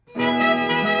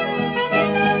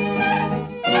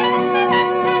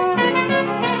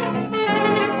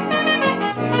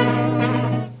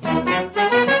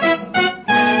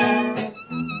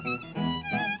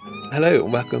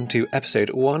and welcome to episode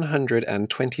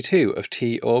 122 of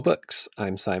Tea or Books.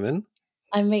 I'm Simon.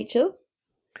 I'm Rachel.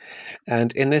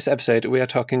 And in this episode, we are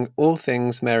talking all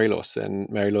things Mary Lawson.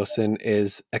 Mary Lawson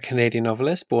is a Canadian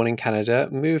novelist born in Canada,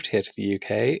 moved here to the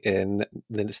UK in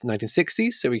the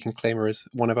 1960s, so we can claim her as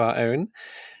one of our own.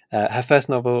 Her first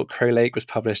novel, Crow Lake, was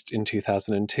published in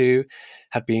 2002,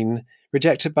 had been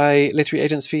rejected by literary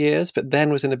agents for years, but then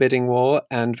was in a bidding war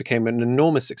and became an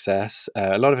enormous success,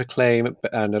 a lot of acclaim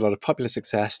and a lot of popular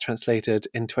success, translated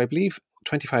into, I believe,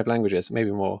 25 languages,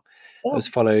 maybe more. It was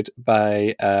followed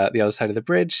by The Other Side of the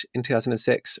Bridge in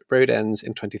 2006, Road Ends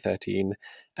in 2013,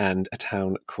 and A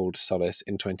Town Called Solace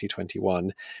in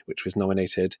 2021, which was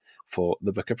nominated for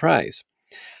the Booker Prize.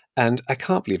 And I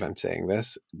can't believe I'm saying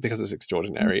this because it's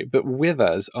extraordinary, but with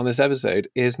us on this episode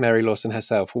is Mary Lawson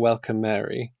herself. Welcome,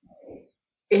 Mary.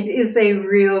 It is a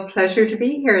real pleasure to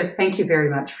be here. Thank you very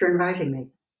much for inviting me.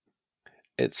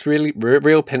 It's really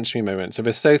real pinch me moment. So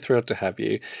we're so thrilled to have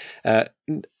you.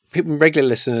 Regular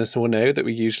listeners will know that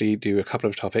we usually do a couple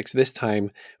of topics. This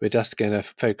time, we're just going to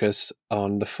focus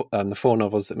on the four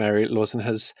novels that Mary Lawson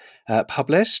has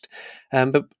published.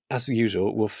 But as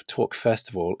usual, we'll talk first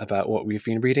of all about what we've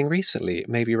been reading recently.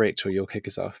 Maybe Rachel, you'll kick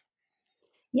us off.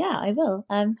 Yeah, I will.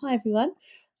 Hi, everyone.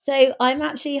 So I'm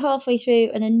actually halfway through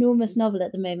an enormous novel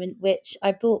at the moment, which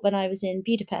I bought when I was in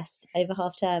Budapest over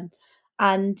half term.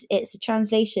 And it's a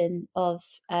translation of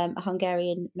a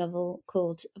Hungarian novel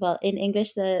called, well, in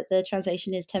English, the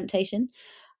translation is Temptation.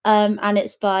 And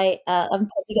it's by, I'm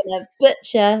probably going to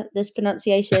butcher this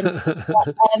pronunciation,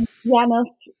 János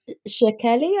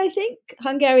Shekeli, I think.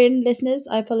 Hungarian listeners,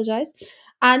 I apologise.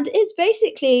 And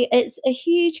it's a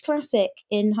huge classic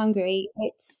in Hungary.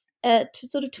 It's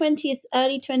sort of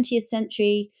early 20th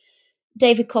century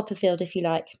David Copperfield, if you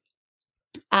like.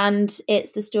 And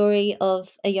it's the story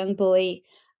of a young boy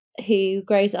who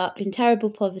grows up in terrible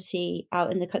poverty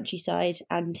out in the countryside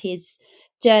and his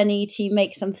journey to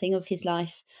make something of his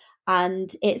life. And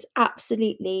it's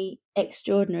absolutely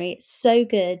extraordinary. It's so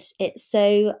good. It's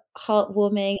so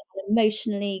heartwarming and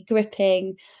emotionally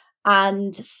gripping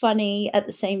and funny at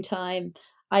the same time.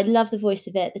 I love the voice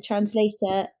of it. The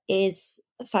translator is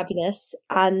fabulous,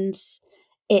 and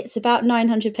it's about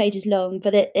 900 pages long,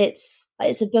 but it's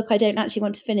a book I don't actually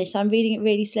want to finish. So I'm reading it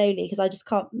really slowly because I just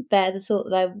can't bear the thought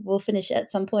that I will finish it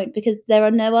at some point, because there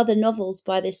are no other novels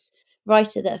by this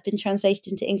writer that have been translated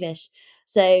into English.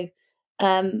 So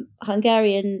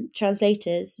Hungarian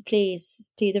translators, please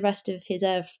do the rest of his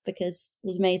oeuvre because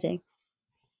he's amazing.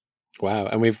 Wow.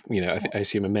 And we've, I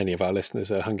assume many of our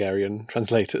listeners are Hungarian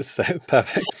translators, so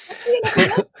perfect.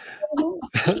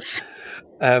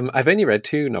 I've only read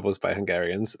two novels by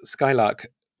Hungarians. Skylark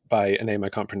by a name I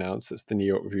can't pronounce. It's the New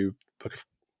York Review Book of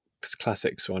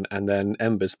Classics one. And then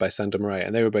Embers by Sandor Marais.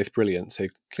 And they were both brilliant. So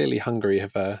clearly Hungary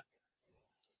have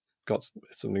got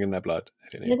something in their blood. I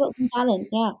don't know. They've got some talent,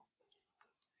 yeah.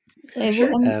 So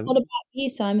what about you,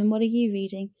 Simon? What are you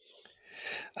reading?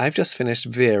 I've just finished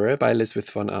Vera by Elizabeth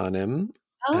von Arnim.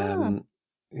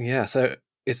 Yeah, so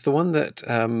it's the one that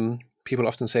people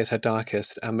often say is her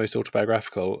darkest and most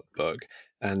autobiographical book,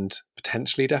 and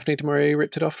potentially Daphne du Maurier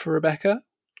ripped it off for Rebecca? ?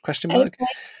 Okay.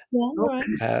 Yeah,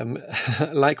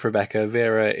 right. Like Rebecca,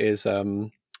 Vera is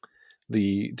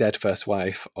the dead first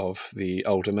wife of the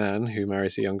older man who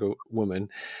marries a younger woman.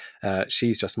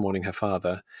 She's just mourning her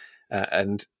father,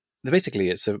 and basically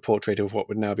it's a portrait of what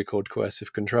would now be called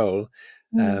coercive control.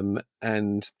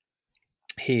 And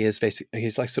he's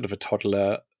like sort of a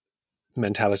toddler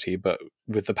mentality, but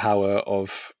with the power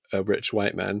of a rich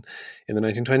white man in the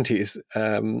 1920s.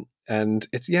 And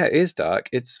it is dark.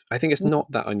 I think it's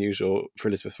not that unusual for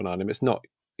Elizabeth von Arnim. It's not,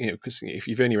 because if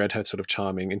you've only read her sort of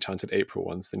charming Enchanted April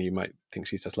ones, then you might think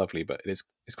she's just lovely, but it's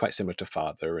quite similar to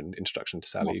Father and Introduction to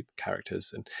Sally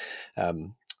characters and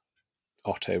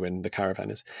Otto and the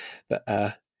Caravanners. But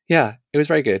it was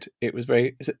very good.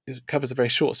 It covers a very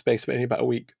short space, but only about a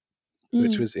week,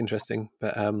 which was interesting.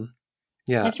 But I found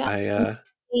it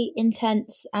really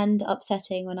intense and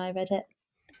upsetting when I read it.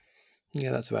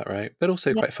 Yeah, that's about right. But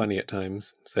also quite funny at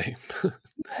times. So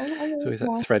it's always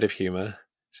that thread of humour.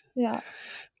 Yeah.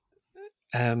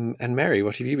 And Mary,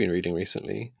 what have you been reading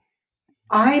recently?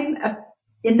 I'm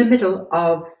in the middle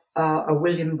of a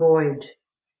William Boyd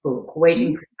book,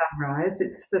 Waiting for Sunrise.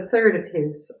 It's the third of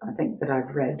his, I think, that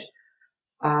I've read.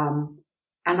 And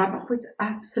I'm always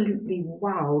absolutely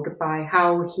wowed by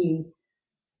how he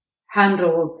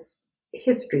handles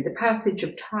history, the passage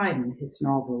of time in his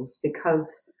novels,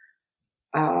 because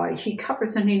he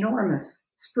covers an enormous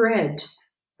spread,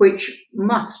 which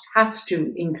has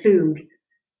to include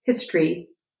history,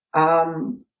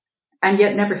 and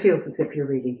yet never feels as if you're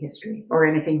reading history or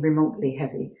anything remotely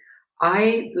heavy.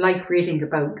 I like reading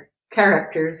about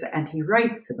characters, and he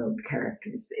writes about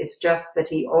characters. It's just that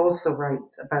he also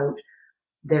writes about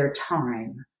their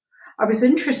time. I was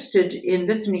interested in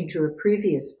listening to a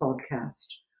previous podcast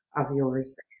of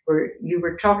yours where you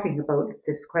were talking about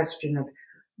this question of,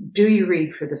 do you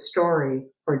read for the story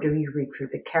or do you read for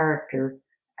the character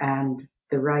and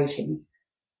the writing?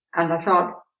 And I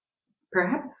thought,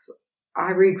 perhaps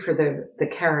I read for the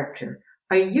character.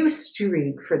 I used to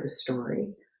read for the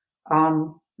story.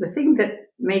 The thing that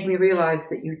made me realize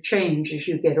that you change as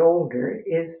you get older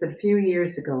is that a few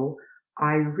years ago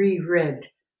I reread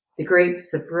The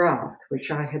Grapes of Wrath,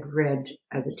 which I had read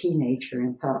as a teenager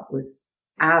and thought was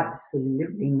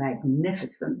absolutely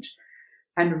magnificent.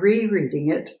 And rereading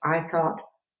it, I thought,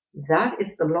 that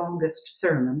is the longest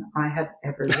sermon I have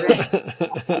ever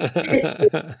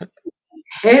read.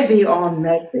 Heavy on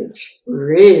message,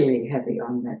 really heavy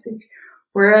on message.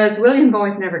 Whereas William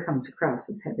Boyd never comes across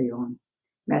as heavy on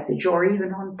message or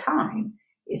even on time.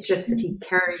 It's just that he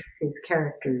carries his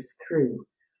characters through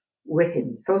with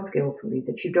him so skillfully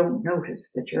that you don't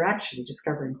notice that you're actually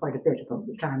discovering quite a bit about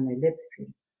the time they lived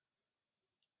through.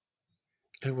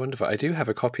 Oh, wonderful. I do have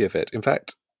a copy of it. In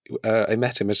fact, I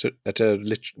met him at a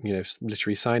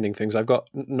literary signing things. I've got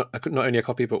not only a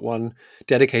copy, but one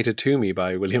dedicated to me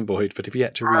by William Boyd, but I've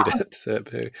yet to read it. So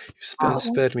you've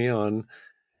spurred me on.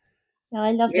 No,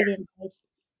 I love Yeah. William Boyd.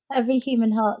 Every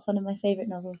Human Heart's one of my favourite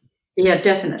novels. Yeah,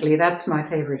 definitely. That's my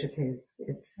favorite of his.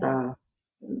 It's a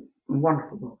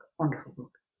wonderful book, wonderful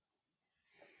book.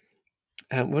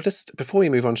 Well, just before we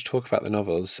move on to talk about the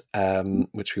novels,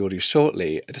 which we will do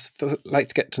shortly, I just like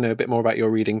to get to know a bit more about your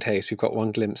reading taste. We've got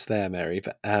one glimpse there, Mary.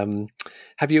 But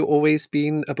have you always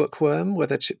been a bookworm? Were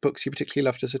there books you particularly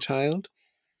loved as a child?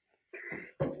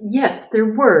 Yes,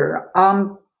 there were.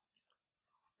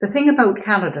 The thing about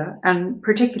Canada, and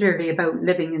particularly about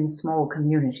living in small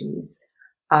communities,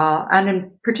 and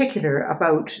in particular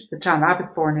about the time I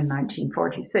was born in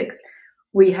 1946,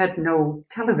 we had no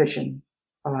television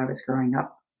while I was growing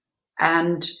up.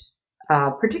 And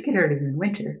particularly in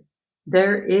winter,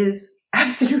 there is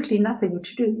absolutely nothing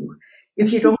to do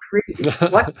if you don't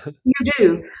read. What do you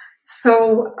do?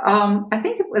 So I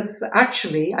think it was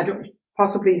actually, I don't,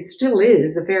 possibly still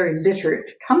is a very literate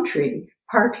country,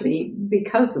 partly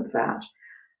because of that.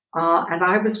 And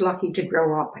I was lucky to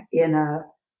grow up in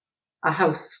a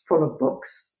house full of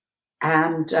books,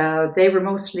 and they were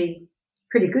mostly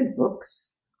pretty good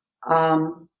books.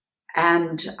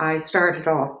 And I started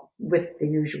off with the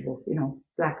usual,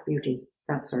 Black Beauty,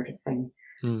 that sort of thing,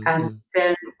 and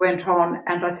then went on.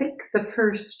 And I think the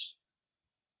first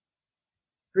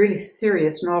really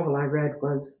serious novel I read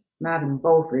was Madame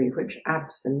Bovary, which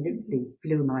absolutely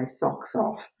blew my socks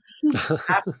off.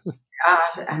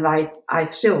 And I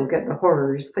still get the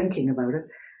horrors thinking about it.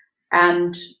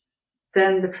 And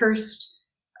then the first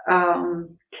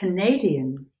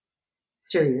Canadian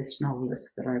serious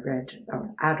novelist that I read,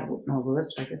 or adult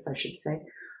novelist, I guess I should say,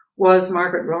 was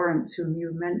Margaret Lawrence, whom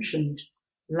you mentioned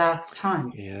last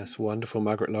time. Yes, wonderful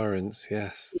Margaret Lawrence,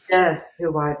 yes. Yes,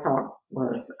 who I thought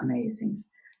was amazing.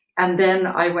 And then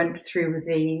I went through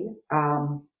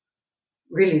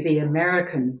really the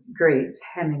American greats,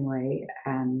 Hemingway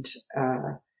and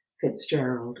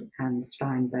Fitzgerald and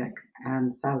Steinbeck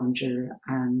and Salinger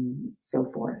and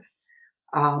so forth,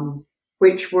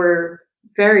 which were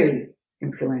very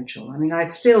influential. I mean, I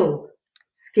still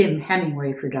skim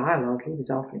Hemingway for dialogue. He was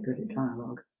awfully good at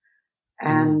dialogue.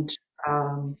 And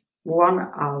one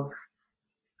of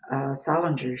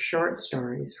Salinger's short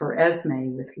stories, For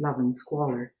Esme with Love and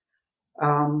Squalor,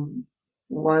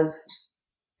 was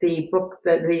the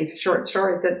short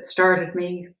story that started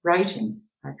me writing.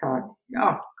 I thought,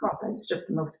 oh God, that's just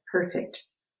the most perfect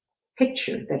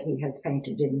picture that he has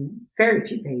painted in very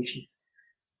few pages.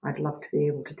 I'd love to be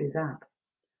able to do that.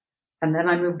 And then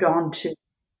I moved on to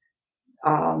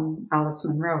Alice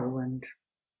Munro and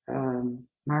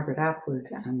Margaret Atwood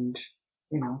and,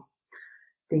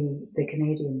 the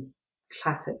Canadian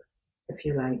classics, if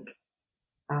you like.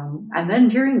 And then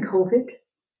during COVID,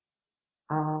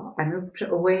 I moved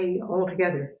away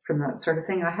altogether from that sort of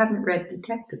thing. I hadn't read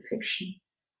detective fiction.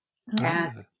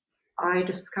 And I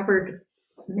discovered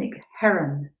Mick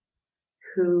Herron,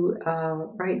 who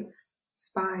writes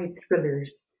spy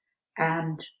thrillers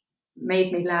and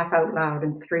made me laugh out loud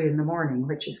at 3 a.m,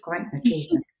 which is quite an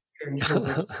achievement during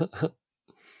COVID.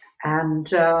 And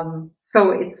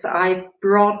so I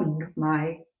broadened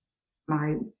my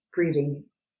reading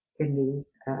in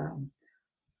the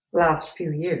last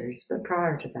few years, but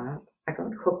prior to that, I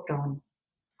got hooked on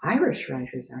Irish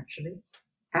writers actually,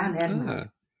 Anne Enright,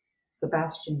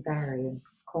 Sebastian Barry, and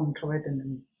Colm Toibin,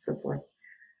 and so forth.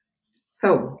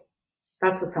 So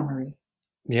That's a summary.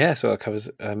 Yeah, so it covers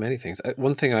many things.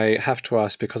 One thing I have to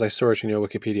ask, because I saw it on your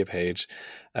Wikipedia page,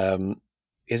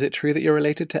 is it true that you're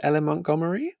related to Ellen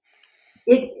Montgomery?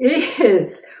 It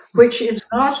is, which is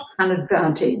not an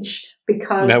advantage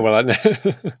No, well, I because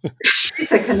know.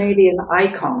 she's a Canadian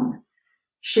icon.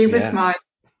 She was my Yes,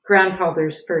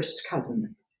 grandfather's first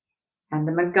cousin, and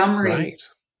the Montgomery right.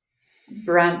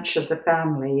 branch of the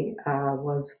family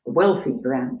was the wealthy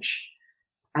branch,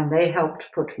 and they helped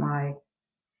put my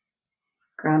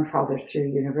grandfather through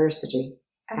university.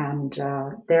 And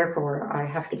therefore, I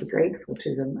have to be grateful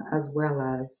to them, as well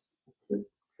as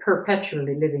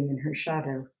perpetually living in her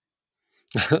shadow.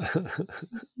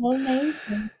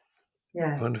 Amazing.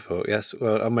 Yes. Wonderful. Yes.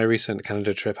 Well, on my recent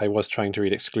Canada trip, I was trying to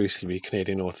read exclusively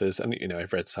Canadian authors, and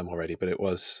I've read some already, but it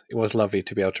was lovely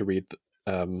to be able to read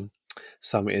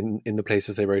some in the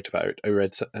places they wrote about. I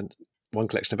read one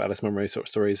collection of Alice Munro sort of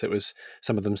stories that was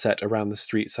some of them set around the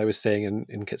streets I was staying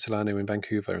in Kitsilano in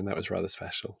Vancouver, and that was rather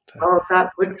special to Oh,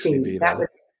 that would actually be that would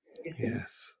there. be amazing.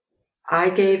 Yes. I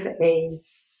gave a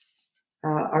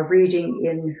reading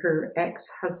in her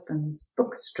ex-husband's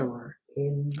bookstore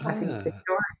in, I think, Ah,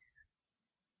 Victoria,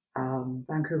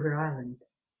 Vancouver Island.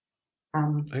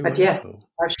 oh, But yes, wonderful.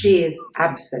 she is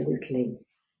absolutely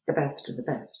the best of the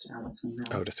best, Alice Oh,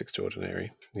 Munro. just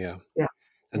extraordinary. Yeah. Yeah,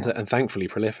 And yeah, and thankfully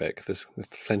prolific. There's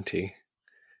plenty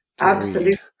to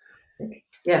absolutely. read.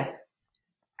 Yes.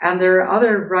 And there are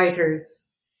other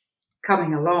writers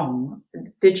coming along.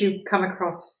 Did you come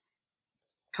across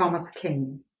Thomas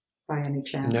King by any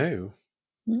chance? No.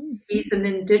 Mm. He's an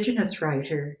Indigenous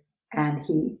writer, and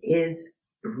he is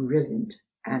brilliant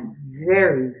and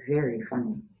very, very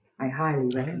funny. I highly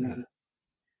Ah. recommend.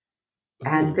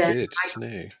 And Oh, then, good to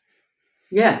know.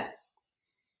 yes,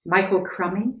 Michael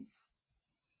Crummy.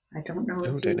 I don't know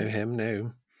Oh, if don't know you him.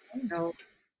 No. know.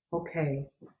 Okay.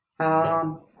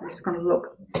 I'm just going to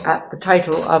look at the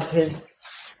title of his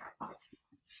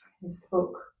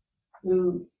book.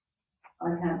 Ooh,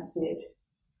 I can't see it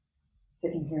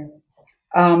sitting here.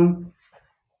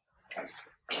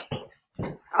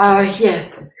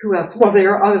 Yes. Who else? Well,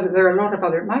 there are a lot of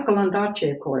other. Michael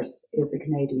Ondaatje, of course, is a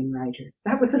Canadian writer.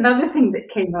 That was another thing that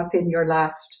came up in your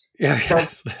last Yeah. job.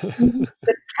 Yes.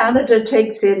 That Canada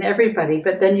takes in everybody,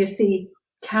 but then you see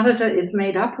Canada is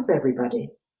made up of everybody.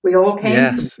 We all came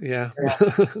from Yes. Yeah.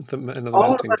 somewhere else. Another All of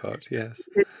melting us pot. Yes.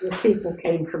 indigenous people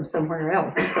came from somewhere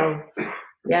else. So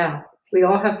yeah, we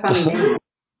all have funny names.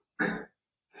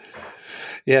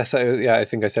 Yeah. So yeah, I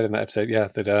think I said in that episode, yeah,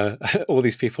 that all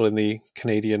these people in the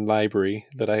Canadian library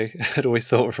that I had always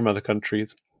thought were from other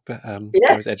countries, but I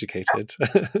Yeah, was educated.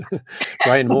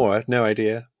 Brian Moore, no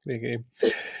idea. yeah.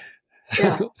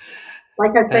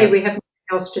 Like I say, Uh, we have nothing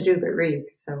else to do but read.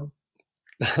 So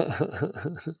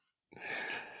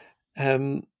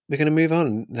we're going to move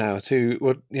on now to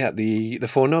the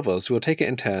four novels. We'll take it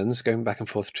in turns, going back and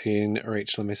forth between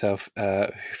Rachel and myself,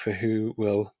 for who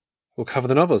will cover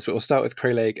the novels. But we'll start with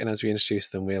Crow Lake, and as we introduce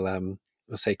them, we'll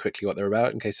say quickly what they're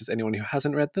about in case there's anyone who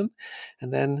hasn't read them,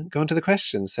 and then go on to the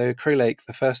questions. So Crow Lake,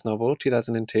 the first novel,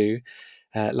 2002.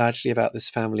 Largely about this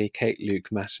family, Kate,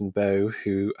 Luke, Matt, and Beau,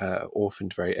 who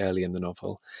orphaned very early in the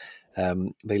novel.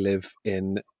 They live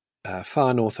in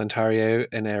far north Ontario,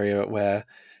 an area where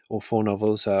all four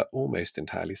novels are almost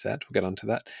entirely set. We'll get onto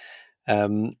that.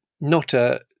 Not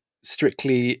a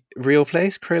strictly real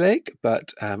place, Crow Lake,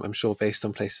 but I'm sure based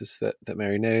on places that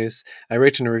Mary knows. I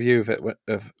wrote in a review of it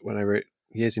when I wrote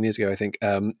years and years ago, I think,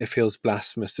 it feels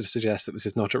blasphemous to suggest that this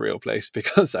is not a real place,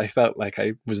 because I felt like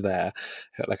I was there.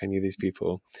 I felt like I knew these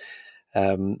people.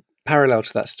 Parallel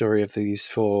to that story of these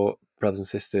four brothers and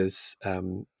sisters,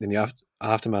 in the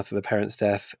aftermath of the parents'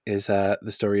 death, is the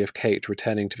story of Kate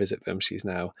returning to visit them. She's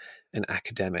now an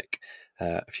academic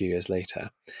a few years later.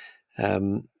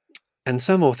 And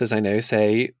some authors I know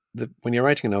say that when you're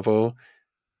writing a novel,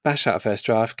 bash out a first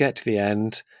draft, get to the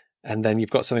end, and then you've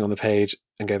got something on the page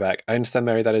and go back. I understand,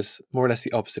 Mary, that is more or less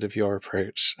the opposite of your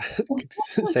approach. Could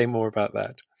you say more about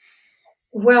that?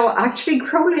 well, actually,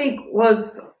 Crow Lake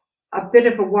was a bit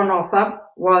of a one-off. That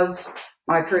was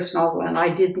my first novel, and I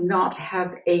did not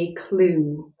have a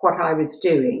clue what I was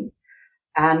doing.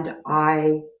 And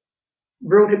I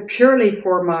wrote it purely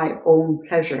for my own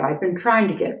pleasure. I've been trying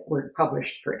to get work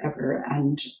published forever,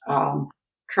 and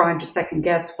trying to second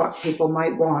guess what people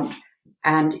might want,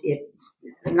 and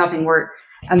nothing worked.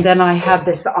 And then I had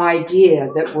this idea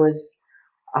that was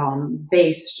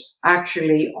based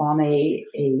actually on a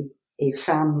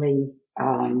family,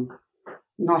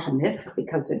 not a myth,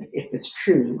 because it was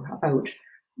true, about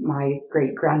my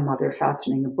great grandmother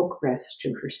fastening a book rest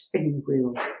to her spinning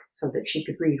wheel so that she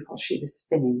could read while she was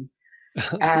spinning.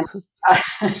 And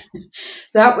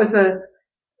that was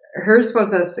hers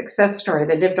was a success story.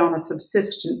 They lived on a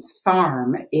subsistence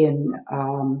farm in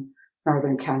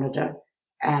northern Canada,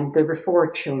 and there were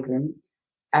 4 children,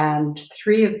 and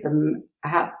 3 of them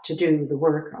had to do the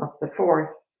work of the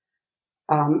 4th,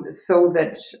 so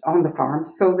that on the farm,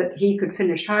 so that he could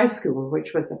finish high school,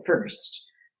 which was a first.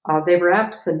 They were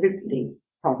absolutely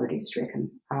poverty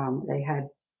stricken. They had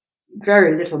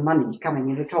very little money coming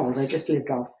in at all. They just lived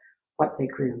off what they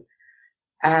grew.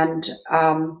 And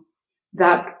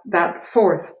that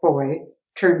 4th boy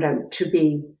turned out to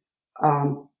be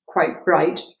quite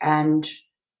bright and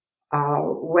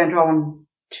went on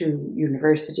to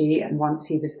university. And once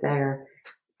he was there,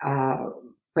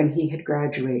 when he had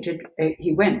graduated,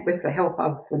 he went with the help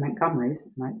of the Montgomerys,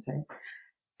 I might say.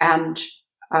 And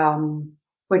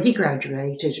when he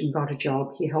graduated and got a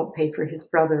job, he helped pay for his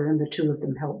brother, and the 2 of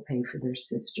them helped pay for their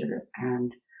sister,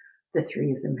 and the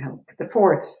 3 of them helped the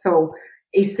 4th. So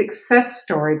a success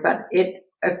story, but it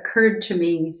occurred to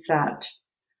me that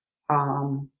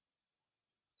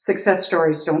success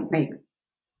stories don't make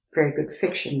very good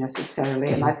fiction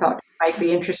necessarily. And I thought it might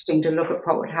be interesting to look at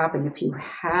what would happen if you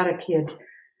had a kid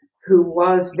who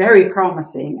was very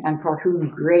promising and for whom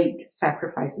great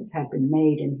sacrifices had been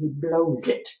made, and he blows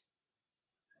it.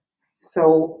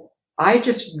 So I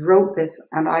just wrote this,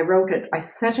 and I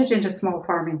set it in a small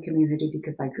farming community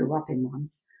because I grew up in one.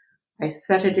 I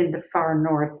set it in the far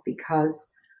north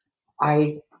because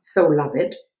I so love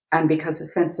it, and because a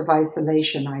sense of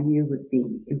isolation I knew would be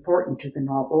important to the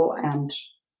novel, and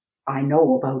I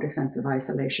know about a sense of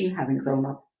isolation, having grown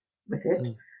up with it.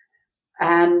 Mm.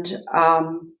 And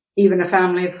even a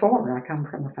family of 4. I come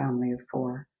from a family of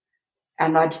 4.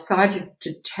 And I decided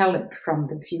to tell it from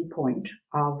the viewpoint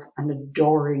of an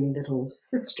adoring little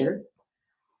sister.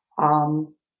 And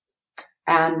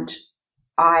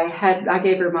I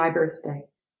gave her my birthday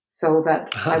so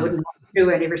that I wouldn't have to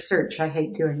do any research. I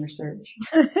hate doing research.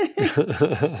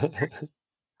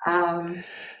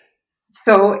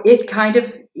 So it kind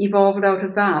of evolved out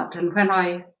of that. And when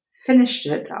I finished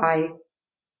it, I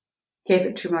gave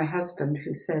it to my husband,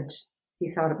 who said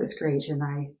he thought it was great. And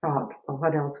I thought, well,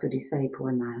 what else could he say,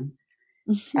 poor man?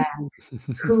 And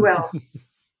who else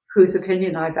whose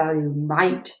opinion I value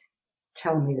might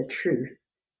tell me the truth?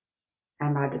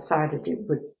 And I decided it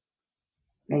would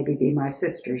maybe be my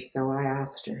sister. So I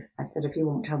asked her, I said, if you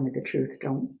won't tell me the truth,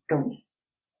 don't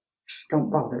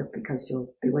bother, because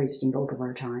you'll be wasting both of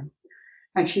our time.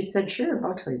 And she said, sure,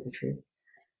 I'll tell you the truth.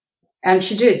 And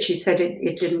she did. She said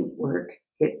it didn't work.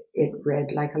 It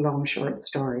read like a long short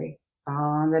story,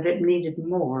 that it needed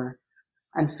more.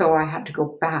 And so I had to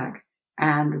go back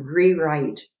and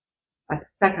rewrite a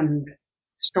second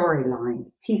storyline,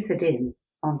 piece it in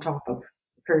on top of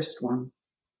the first one,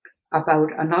 about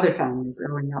another family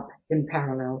growing up in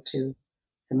parallel to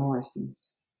the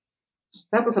Morrisons.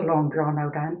 That was a long,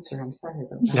 drawn-out answer. I'm sorry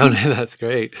about that. No, that's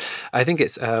great. I think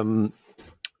it's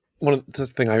one of the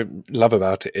things I love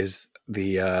about it is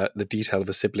the detail of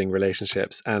the sibling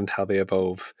relationships and how they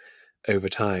evolve over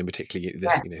time, particularly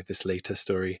this this later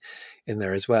story in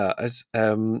there as well. As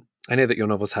I know that your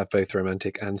novels have both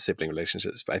romantic and sibling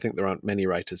relationships, but I think there aren't many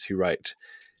writers who write,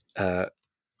 or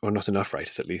not enough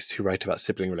writers at least, who write about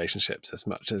sibling relationships as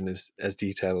much and as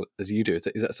detailed as you do.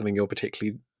 Is that something you're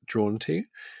particularly drawn to?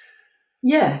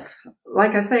 Yes,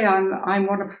 like I say, I'm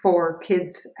one of 4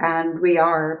 kids, and we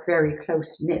are very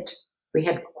close knit. We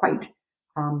had quite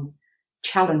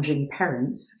challenging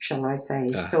parents, shall I say?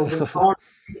 So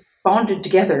we bonded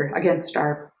together against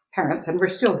our parents, and we're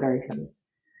still very close.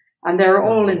 And they're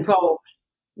all involved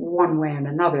one way and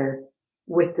another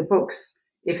with the books,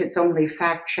 if it's only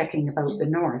fact checking about the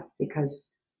North,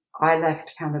 because I left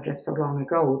Canada so long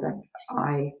ago that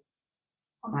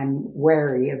I'm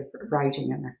wary of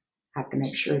writing, and have to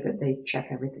make sure that they check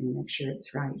everything and make sure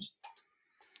it's right.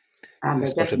 And I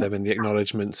spotted them in the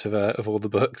acknowledgements of all the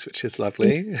books, which is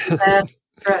lovely. That's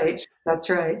right.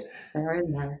 They're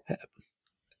in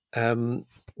there.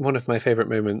 One of my favourite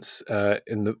moments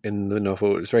in the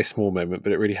novel, it's a very small moment,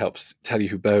 but it really helps tell you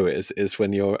who Beau is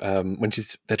when you're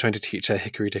they're trying to teach her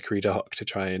Hickory Dickory Dock to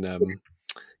try and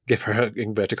give her,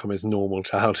 inverted commas, normal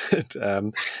childhood.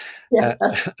 And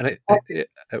it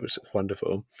was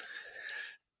wonderful.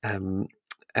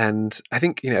 And I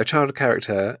think, a child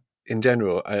character in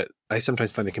general, I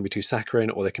sometimes find they can be too saccharine,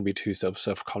 or they can be too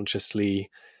self-consciously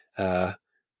the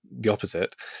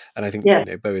opposite. And I think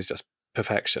Beau is just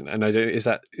perfection. And I don't, was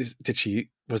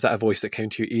that a voice that came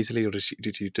to you easily, or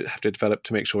did you have to develop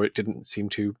to make sure it didn't seem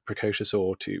too precocious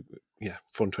or to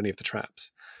fall into any of the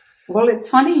traps? Well, it's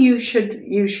funny you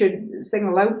should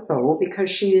single out Beau,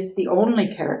 because she is the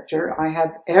only character I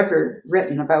have ever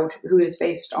written about who is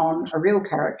based on a real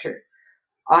character.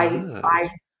 I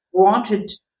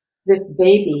wanted this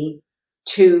baby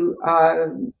to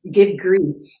give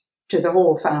grief to the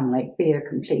whole family, be a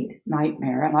complete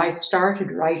nightmare. And I started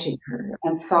writing her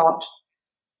and thought,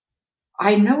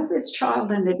 I know this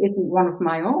child and it isn't one of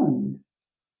my own.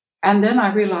 And then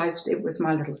I realized it was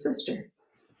my little sister.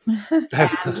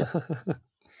 And,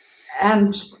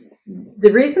 and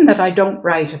the reason that I don't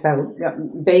write about,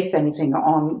 base anything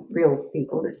on real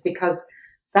people is because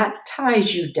that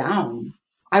ties you down.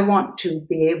 I want to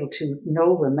be able to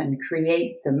know them and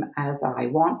create them as I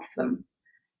want them.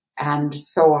 And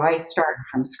so I start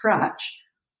from scratch.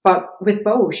 But with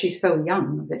Bo, she's so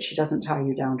young that she doesn't tie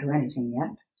you down to anything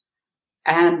yet.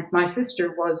 And my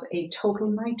sister was a total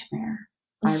nightmare.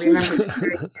 I remember.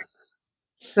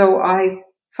 So I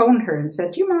phoned her and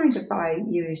said, do you mind if I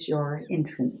use your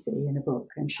infancy in a book?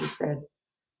 And she said,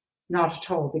 not at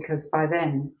all, because by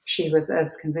then she was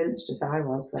as convinced as I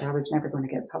was that I was never going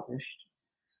to get published.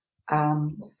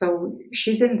 So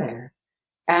she's in there.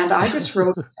 And I just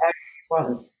wrote it as she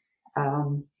was.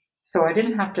 So I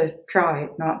didn't have to try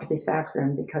not to be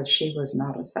saccharine because she was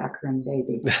not a saccharine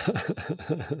baby.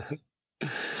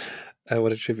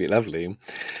 What a tribute. Lovely.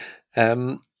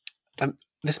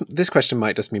 This question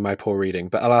might just be my poor reading,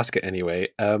 but I'll ask it anyway.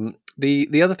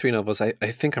 The other three novels, I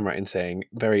think I'm right in saying,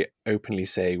 very openly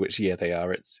say which year they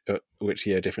are. It's which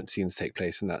year different scenes take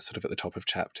place, and that's sort of at the top of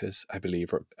chapters, I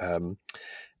believe.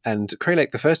 And Cray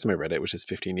Lake, the first time I read it, which is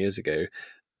 15 years ago,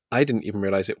 I didn't even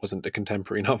realize it wasn't a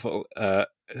contemporary novel or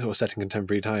set in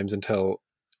contemporary times until,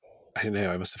 I don't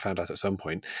know, I must have found out at some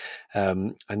point.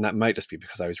 And that might just be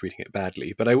because I was reading it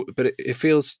badly. But it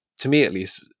feels, to me at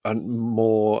least,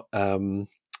 more, I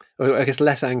guess,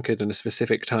 less anchored in a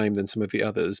specific time than some of the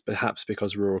others, perhaps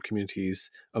because rural communities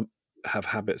have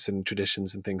habits and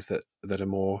traditions and things that are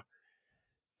more,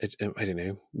 I don't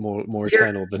know, more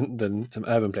eternal than some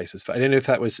urban places. But I don't know if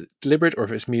that was deliberate or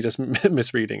if it's me just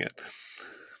misreading it.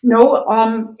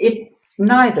 No, it's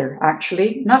neither,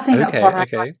 actually. Nothing of what I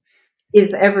write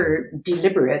is ever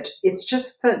deliberate. It's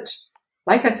just that,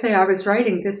 like I say, I was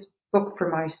writing this book for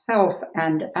myself,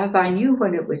 and as I knew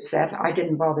when it was set, I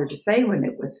didn't bother to say when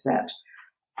it was set.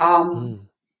 And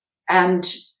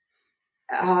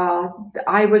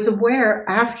I was aware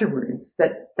afterwards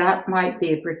that that might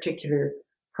be a particular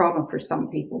problem for some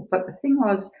people. But the thing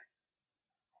was,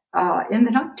 in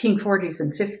the 1940s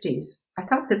and 50s, I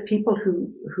thought that people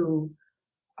who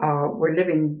were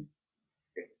living,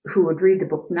 who would read the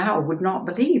book now, would not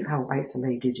believe how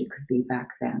isolated it could be back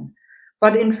then.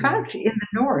 But in fact, in the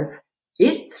North,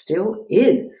 it still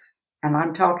is. And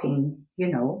I'm talking,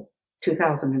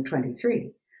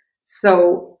 2023.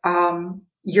 So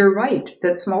you're right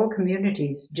that small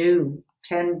communities do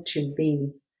tend to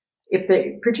be,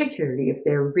 particularly if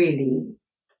they're really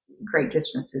great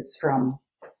distances from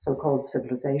so-called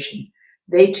civilization,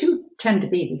 they too tend to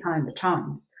be behind the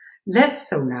times. Less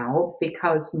so now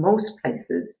because most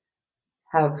places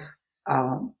have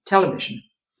television,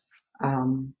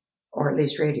 or at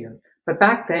least radios. But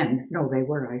back then, no, they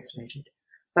were isolated.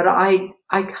 But I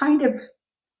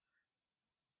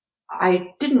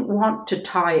didn't want to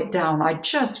tie it down. I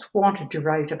just wanted to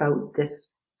write about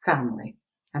this family.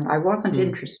 And I wasn't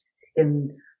interested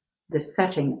in the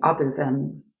setting other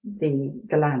than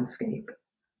the landscape.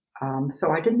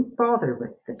 So I didn't bother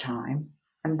with the time.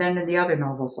 And then in the other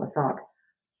novels, I thought,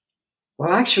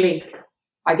 well, actually,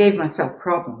 I gave myself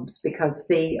problems because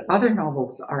the other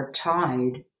novels are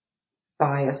tied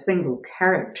by a single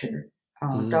character,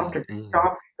 Dr.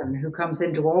 Lawson, who comes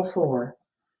into all four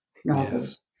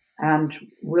novels and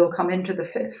will come into the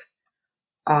fifth.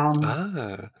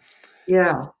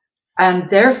 Yeah. And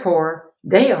therefore,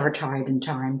 they are tied in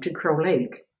time to Crow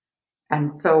Lake.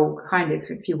 And so, kind of,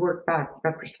 if you work back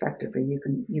retrospectively, you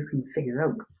can figure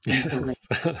out. Yes.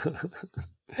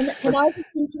 Can I just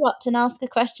interrupt and ask a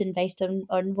question based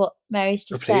on what Mary's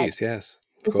just said? Please, yes,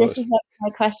 of course. This is one of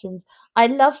my questions. I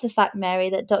love the fact, Mary,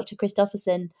 that Dr.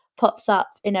 Christopherson pops up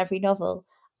in every novel,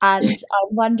 and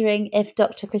I'm wondering if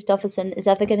Dr. Christopherson is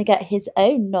ever going to get his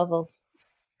own novel.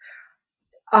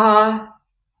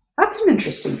 That's an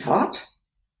interesting thought.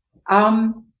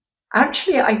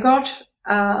 Actually, I got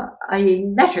a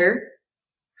letter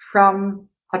from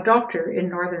a doctor in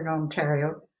Northern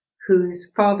Ontario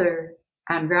whose father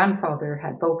and grandfather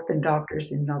had both been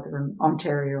doctors in Northern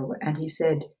Ontario, and he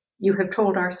said, "You have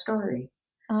told our story."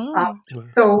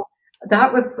 So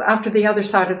that was After the Other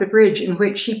Side of the Bridge, in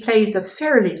which he plays a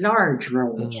fairly large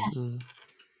role. Yes.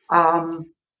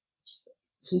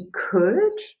 He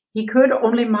could.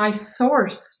 Only my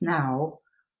source now,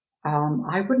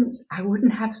 I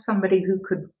wouldn't have somebody who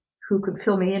could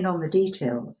fill me in on the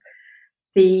details.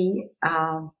 The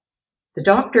the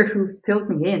doctor who filled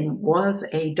me in was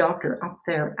a doctor up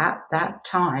there at that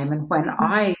time. And when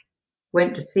I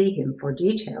went to see him for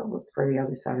details for The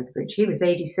Other Side of the Bridge, he was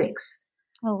 86.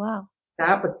 Oh, wow.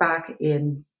 That was back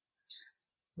in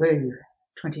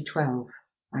 2012,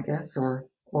 I guess, or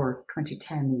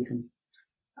 2010 even.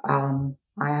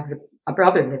 I have a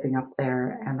brother living up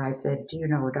there, and I said, "Do you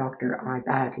know a doctor? I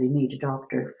badly need a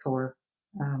doctor for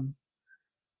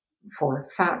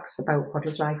facts about what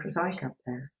his life was like up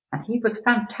there." And he was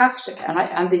fantastic,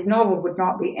 and the novel would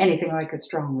not be anything like as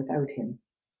strong without him.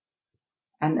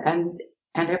 And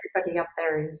everybody up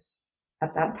there is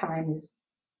at that time is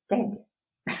dead.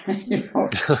 You know?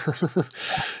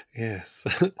 Yes.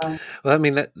 Well, I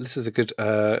mean, this is a good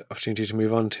opportunity to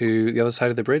move on to The Other Side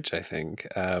of the Bridge, I think.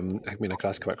 I mean, I could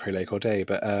ask about Crow Lake all day,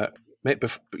 but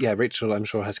Rachel, I'm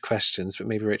sure, has questions, but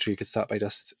maybe, Rachel, you could start by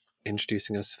just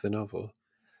introducing us to the novel.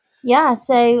 Yeah,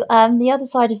 so The Other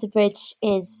Side of the Bridge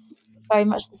is very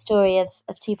much the story of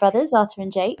two brothers, Arthur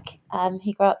and Jake,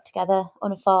 who grew up together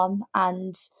on a farm,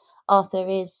 and Arthur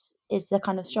is the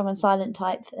kind of strong and silent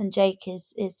type, and Jake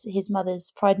is his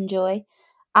mother's pride and joy,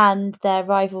 and their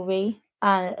rivalry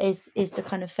is the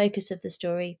kind of focus of the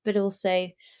story, but also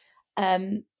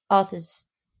Arthur's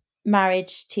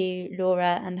marriage to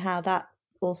Laura and how that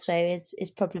also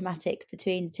is problematic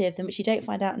between the two of them, which you don't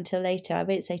find out until later. I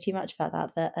won't say too much about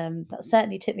that, but that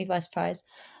certainly took me by surprise.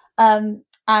 And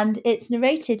it's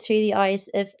narrated through the eyes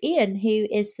of Ian, who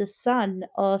is the son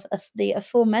of the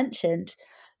aforementioned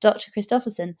Dr.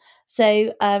 Christopherson.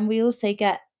 So we also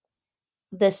get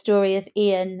the story of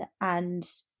Ian and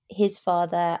his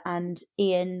father, and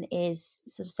Ian is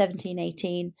sort of 17,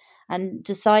 18 and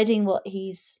deciding what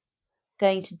he's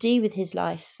going to do with his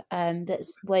life,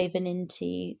 that's woven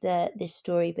into this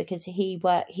story, because he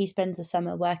spends a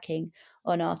summer working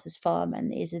on Arthur's farm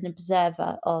and is an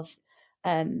observer of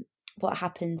what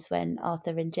happens when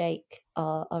Arthur and Jake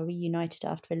are reunited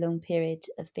after a long period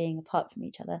of being apart from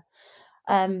each other.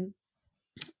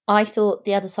 I thought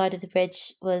The Other Side of the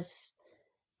Bridge was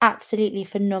absolutely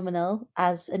phenomenal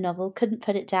as a novel. Couldn't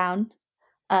put it down.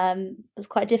 It was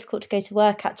quite difficult to go to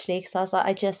work, actually, because I was like,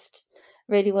 I just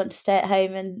really want to stay at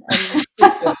home and finish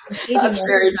reading That's this.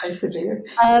 very nice of you.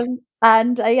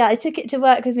 And I took it to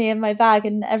work with me in my bag,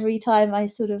 and every time I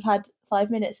sort of had 5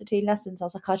 minutes between lessons, I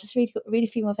was like, I'll just read a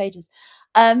few more pages.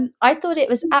 I thought it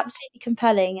was absolutely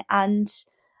compelling, and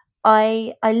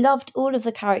I loved all of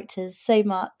the characters so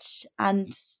much,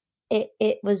 and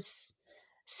it was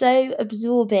so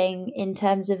absorbing in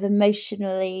terms of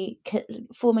emotionally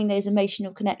forming those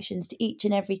emotional connections to each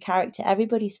and every character.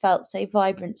 Everybody's felt so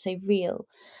vibrant, so real,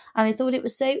 and I thought it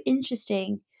was so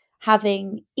interesting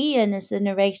having Ian as the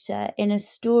narrator in a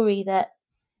story that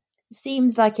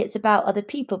seems like it's about other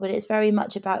people, but it's very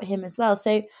much about him as well.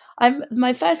 So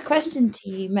my first question to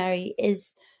you, Mary,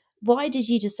 is why did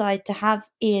you decide to have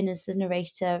Ian as the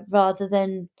narrator rather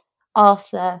than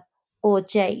Arthur or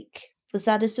Jake? Was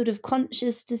that a sort of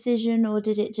conscious decision, or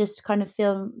did it just kind of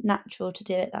feel natural to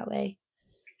do it that way?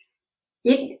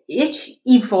 It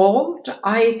evolved.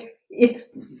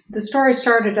 The story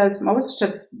started as most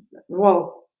of,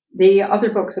 well, the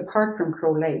other books apart from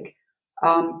Crow Lake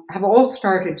have all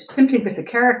started simply with a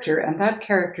character, and that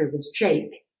character was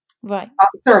Jake. Right.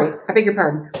 Sorry, I beg your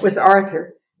pardon, was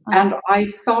Arthur. And I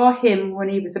saw him when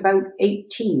he was about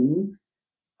 18.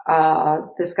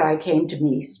 This guy came to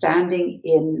me standing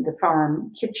in the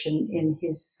farm kitchen in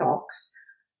his socks,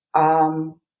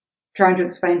 trying to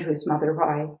explain to his mother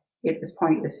why it was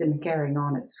pointless in carrying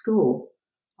on at school.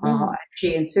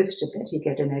 She insisted that he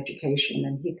get an education,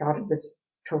 and he thought it was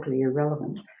totally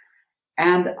irrelevant.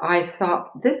 And I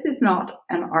thought, this is not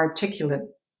an articulate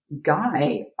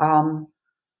guy,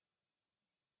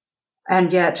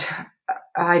 and yet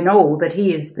I know that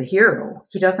he is the hero.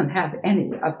 He doesn't have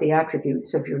any of the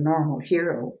attributes of your normal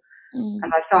hero. And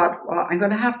I thought, well, I'm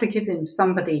going to have to give him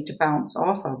somebody to bounce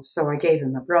off of. So I gave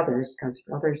him a brother, because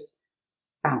brothers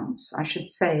bounce. I should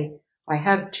say I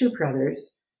have two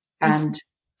brothers and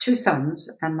two sons,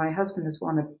 and my husband is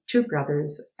one of two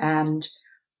brothers, and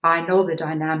I know the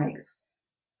dynamics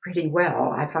pretty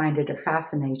well. I find it a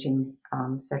fascinating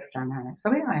set of dynamics.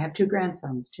 Oh yeah, I have two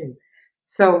grandsons too.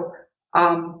 So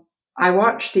I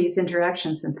watch these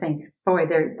interactions and think, boy,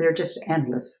 they're just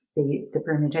endless, the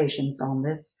permutations on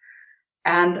this.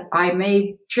 And I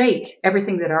made Jake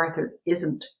everything that Arthur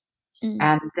isn't,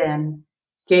 and then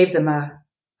gave them a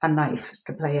knife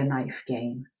to play a knife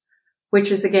game,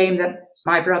 which is a game that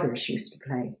my brothers used to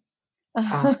play.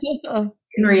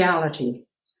 In reality,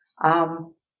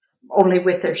 only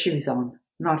with their shoes on,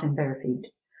 not in bare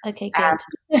feet. Okay,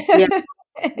 good.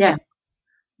 Yeah.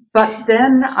 But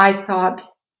then I thought,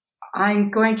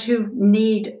 I'm going to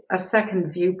need a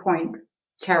second viewpoint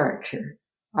character.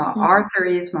 Arthur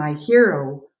is my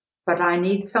hero, but I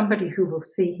need somebody who will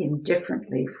see him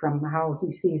differently from how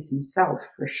he sees himself,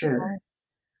 for sure.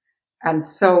 And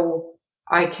so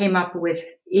I came up with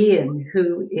Ian,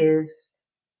 who is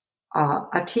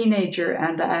a teenager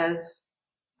and as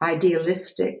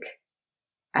idealistic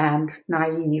and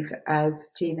naive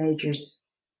as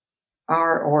teenagers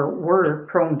are or were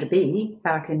prone to be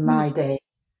back in my day.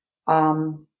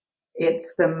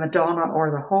 It's the Madonna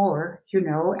or the whore,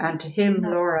 and to him,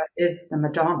 Laura is the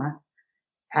Madonna.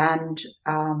 And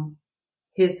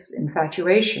his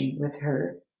infatuation with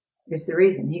her is the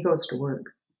reason he goes to work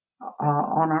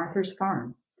on Arthur's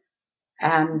farm.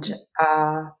 And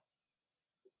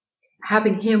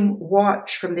having him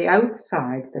watch from the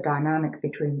outside the dynamic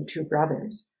between the two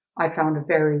brothers, I found a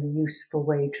very useful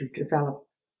way to develop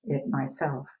it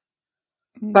myself.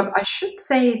 But I should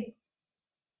say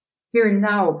here and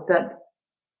now that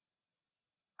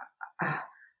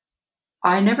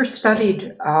I never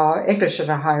studied English at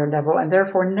a higher level and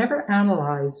therefore never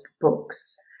analyzed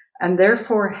books and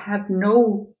therefore have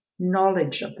no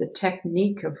knowledge of the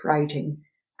technique of writing,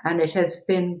 and it has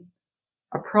been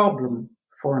a problem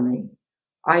for me.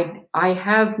 I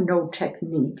have no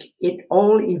technique. It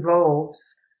all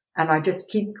evolves and I just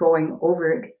keep going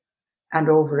over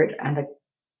it, and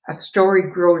a story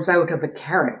grows out of a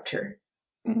character.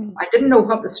 I didn't know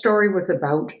what the story was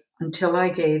about until I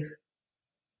gave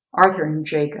Arthur and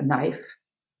Jake a knife.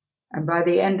 And by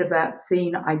the end of that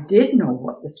scene, I did know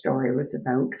what the story was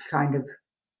about, kind of,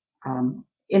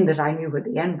 in that I knew what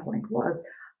the end point was.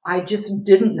 I just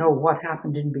didn't know what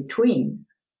happened in between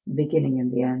the beginning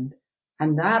and the end.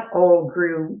 And that all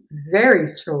grew very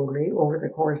slowly over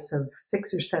the course of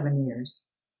 6 or 7 years.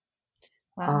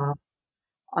 Wow.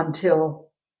 Until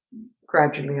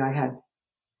gradually I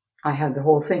had the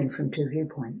whole thing from two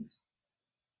viewpoints.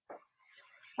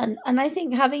 And I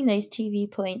think having those two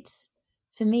viewpoints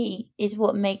for me is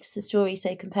what makes the story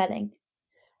so compelling.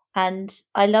 And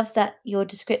I love that your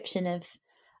description of,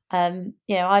 I'm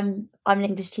an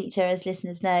English teacher, as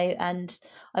listeners know, and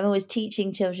I'm always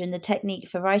teaching children the technique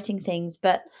for writing things.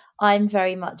 But I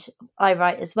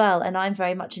write as well, and I'm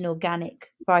very much an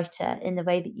organic writer in the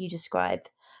way that you describe.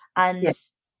 And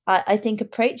Yes. I think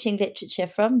approaching literature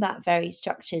from that very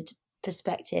structured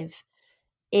perspective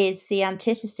is the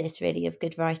antithesis really of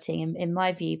good writing in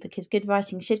my view, because good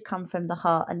writing should come from the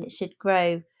heart and it should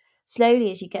grow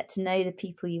slowly as you get to know the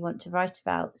people you want to write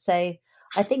about. So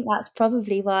I think that's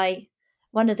probably why,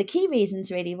 one of the key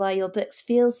reasons really why your books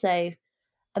feel so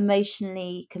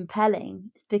emotionally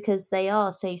compelling, is because they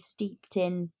are so steeped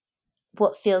in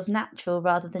what feels natural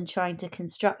rather than trying to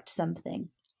construct something.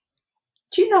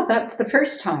 Do you know that's the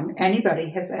first time anybody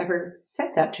has ever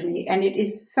said that to me? And it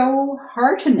is so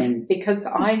heartening because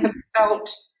I have felt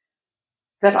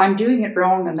that I'm doing it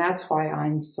wrong and that's why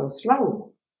I'm so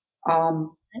slow.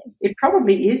 It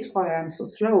probably is why I'm so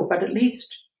slow, but at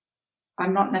least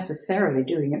I'm not necessarily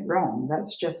doing it wrong.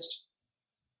 That's just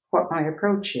what my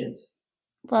approach is.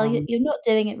 Well, you're not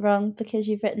doing it wrong because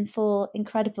you've written 4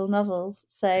 incredible novels.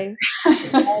 So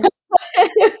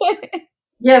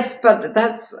Yes, but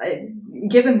that's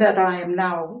given that I am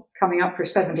now coming up for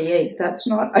 78. That's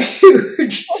not a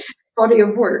huge body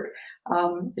of work.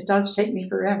 It does take me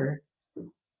forever,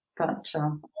 but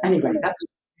anyway, that's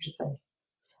what to say.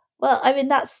 Well, I mean,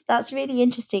 that's really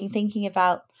interesting thinking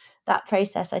about that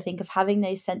process, I think, of having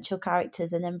those central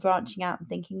characters and then branching out and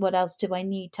thinking, what else do I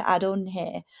need to add on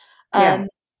here? Yeah.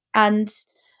 And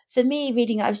for me,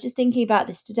 I was just thinking about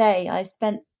this today. I've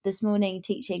spent this morning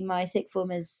teaching my sixth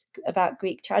formers about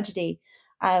Greek tragedy.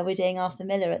 We're doing Arthur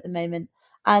Miller at the moment.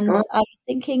 And Oh, I was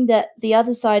thinking that the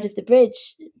other side of the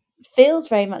bridge feels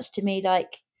very much to me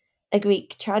like a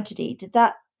Greek tragedy. Did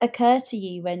that occur to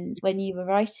you when you were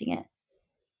writing it?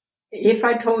 if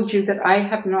I told you that I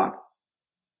have not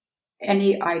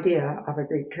any idea of a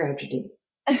Greek tragedy,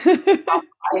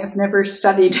 I have never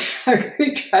studied a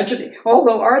Greek tragedy,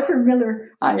 although Arthur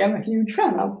Miller I am a huge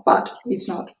fan of, but he's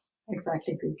not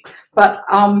exactly Greek. But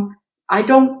I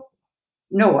don't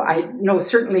know. I know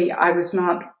certainly I was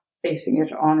not basing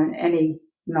it on any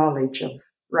knowledge of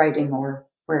writing or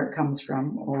where it comes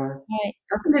from, or Right.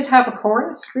 doesn't it have a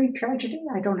chorus, Greek tragedy?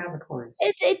 I don't have a chorus.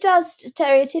 It does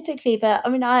stereotypically, but I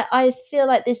mean, I feel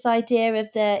like this idea of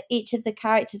each of the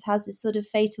characters has this sort of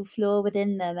fatal flaw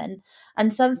within them,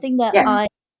 and something that Yes.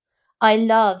 I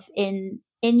love in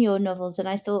your novels, and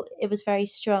I thought it was very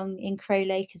strong in Crow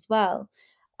Lake as well,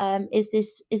 is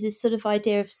this sort of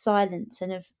idea of silence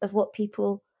and of what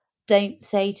people don't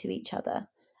say to each other,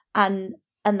 and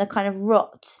the kind of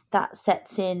rot that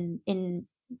sets in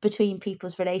between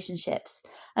people's relationships.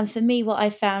 And for me, what I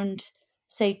found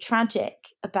so tragic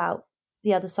about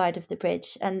the other side of the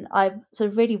bridge, and I sort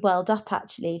of really welled up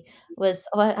actually, was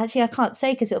actually I can't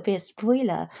say because it'll be a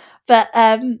spoiler, but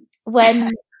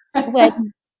when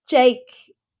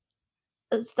Jake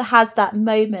has that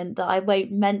moment that I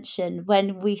won't mention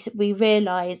when we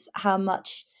realize how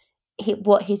much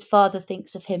what his father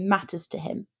thinks of him matters to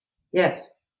him,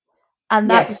 Yes.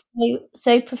 and that Yes. was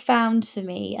so profound for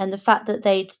me, and the fact that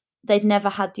they'd never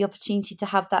had the opportunity to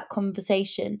have that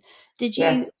conversation.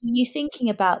 Yes. Were you thinking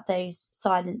about those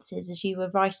silences as you were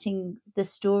writing the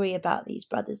story about these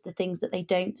brothers, the things that they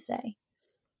don't say?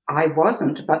 I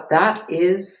wasn't, but that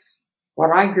is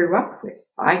what I grew up with.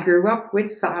 I grew up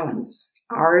with silence.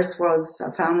 Ours was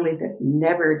a family that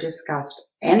never discussed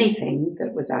anything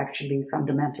that was actually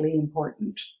fundamentally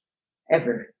important,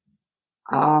 ever.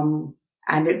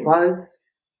 And it was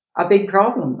a big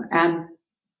problem. And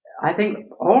I think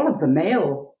all of the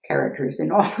male characters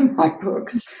in all of my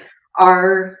books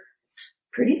are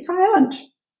pretty silent.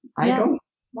 I Yeah. don't,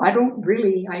 I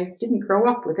didn't grow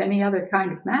up with any other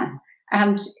kind of man.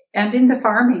 And, and in the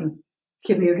farming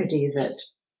community that,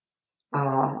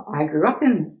 I grew up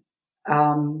in,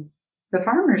 the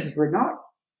farmers were not,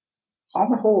 on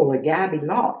the whole, a gabby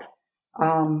lot.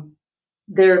 Um,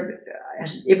 there,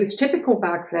 it was typical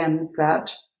back then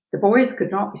that the boys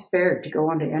could not be spared to go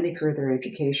on to any further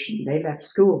education. They left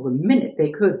school the minute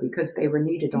they could because they were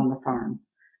needed on the farm.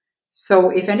 So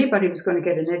if anybody was going to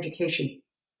get an education,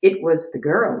 it was the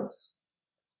girls.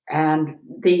 And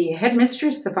the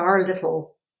headmistress of our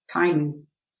little tiny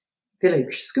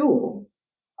village school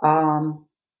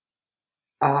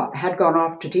had gone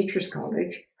off to teachers'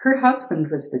 college. Her husband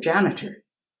was the janitor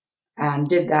and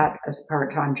did that as a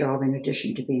part-time job in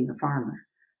addition to being a farmer.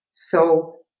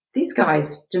 So these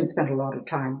guys didn't spend a lot of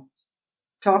time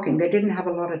talking. They didn't have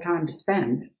a lot of time to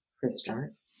spend, for a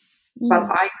start. But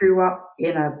I grew up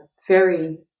in a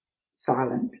very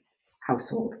silent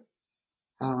household.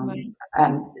 Right.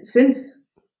 And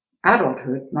since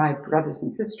adulthood, my brothers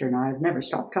and sister and I have never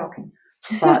stopped talking.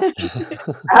 But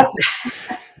at,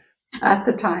 at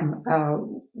the time,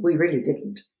 we really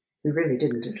didn't. We really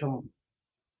didn't at all.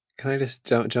 Can I just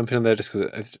jump in on there just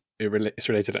because it's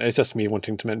related? It's just me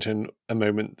wanting to mention a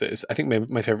moment that is, I think,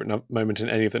 my favourite moment in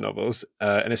any of the novels,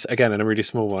 and it's again a really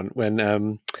small one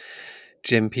when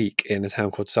Jim Peake in A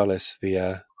Town Called Solace,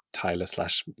 the Tyler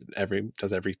slash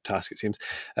does every task it seems,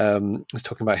 was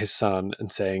talking about his son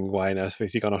and saying why now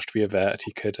has he gone off to be a vet?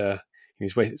 He could.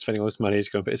 He's spending all his money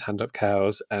to go and put his hand up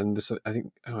cows, and this, I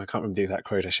think, I can't remember the exact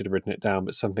quote. I should have written it down,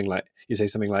 but something like you say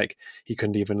something like he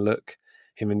couldn't even look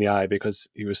him in the eye because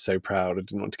he was so proud and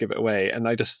didn't want to give it away. And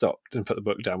I just stopped and put the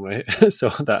book down when I saw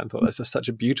that and thought that's just such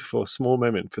a beautiful small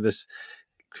moment for this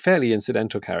fairly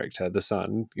incidental character, the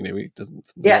son. He doesn't know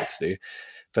what Yes. to do,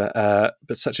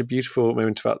 but such a beautiful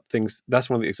moment about things. That's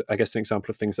one of the, I guess, an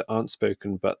example of things that aren't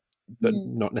spoken, but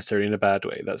not necessarily in a bad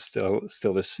way. That's still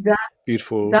this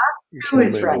beautiful That too small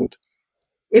is right. moment.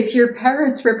 If your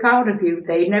parents were proud of you,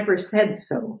 they never said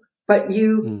so, but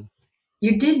you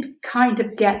did kind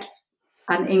of get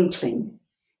an inkling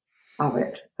of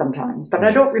it sometimes. But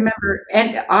I don't remember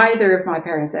either of my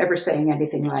parents ever saying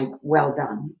anything like "well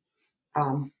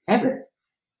done," ever.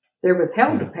 There was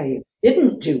hell to pay.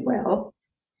 Didn't do well,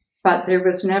 but there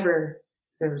was never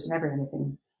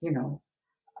anything,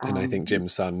 And I think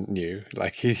Jim's son knew,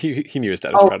 like he knew his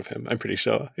dad was Oh, proud of him. I'm pretty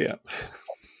sure. Yeah.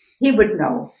 he would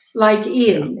know. Like Yeah.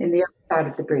 Ian in the other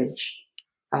side of the bridge.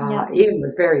 Yeah. Ian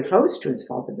was very close to his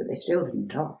father, but they still didn't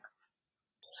talk.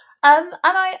 And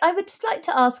I would just like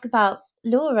to ask about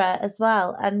Laura as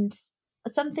well. And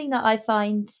something that I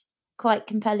find quite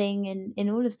compelling in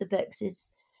all of the books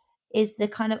is the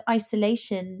kind of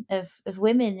isolation of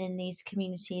women in these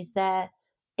communities. They're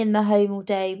in the home all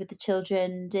day with the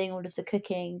children, doing all of the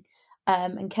cooking,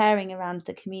 and caring around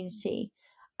the community.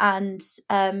 And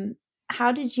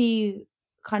how did you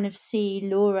kind of see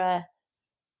Laura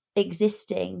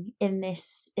existing in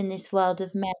this world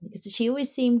of men? Because she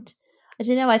always seemed, I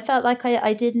don't know, I felt like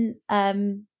I didn't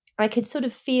I could sort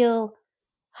of feel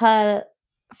her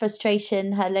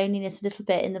frustration, her loneliness a little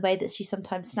bit in the way that she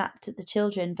sometimes snapped at the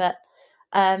children. But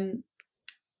um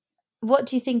what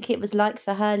do you think it was like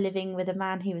for her living with a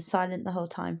man who was silent the whole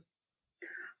time?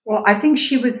 Well, I think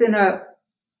she was in a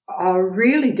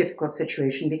really difficult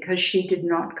situation because she did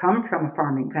not come from a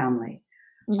farming family.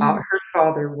 Her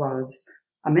father was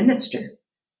a minister,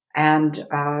 and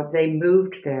they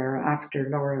moved there after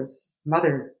Laura's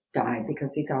mother died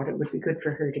because he thought it would be good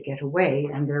for her to get away.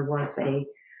 And there was a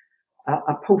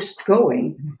post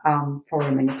going for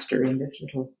a minister in this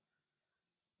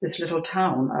little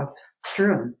town of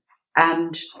Struan.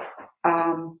 and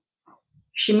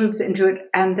she moves into it,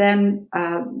 and then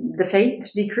the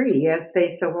fates decree, as they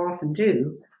so often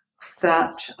do,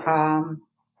 that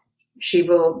she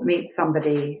will meet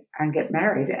somebody and get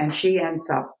married, and she ends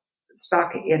up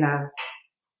stuck in a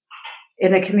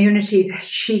community that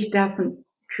she doesn't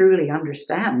truly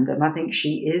understand, and I think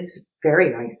she is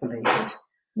very isolated.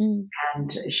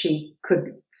 And she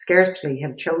could scarcely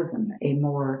have chosen a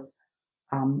more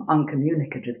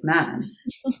uncommunicative man.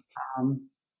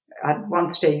 At one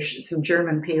stage, some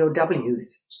German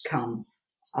POWs come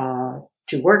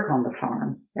to work on the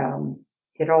farm.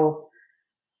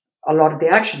 A lot of the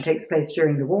action takes place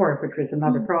during the war, which was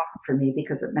another problem for me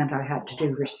because it meant I had to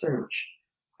do research,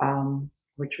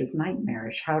 which was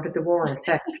nightmarish. How did the war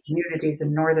affect communities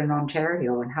in northern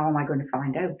Ontario, and how am I going to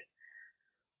find out?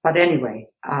 But anyway,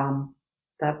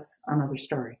 that's another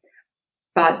story.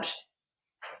 But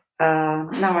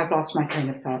now I've lost my train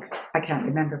of thought. I can't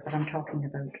remember what I'm talking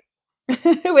about.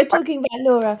 We're talking about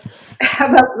Laura.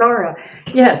 About Laura,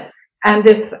 yes, and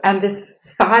this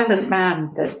silent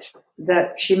man that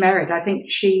she married. I think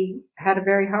she had a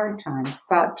very hard time,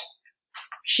 but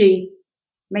she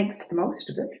makes the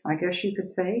most of it, I guess you could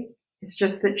say. It's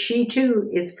just that she too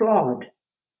is flawed,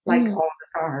 like all of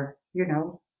us are, you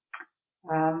know.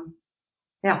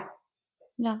 Yeah.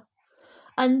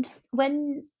 And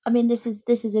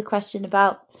this is a question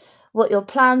about what your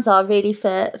plans are really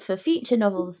for future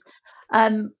novels.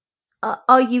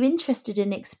 Are you interested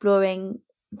in exploring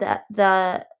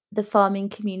the farming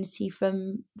community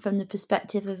from the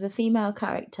perspective of a female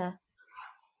character?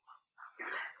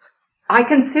 I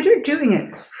considered doing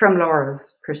it from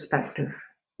Laura's perspective.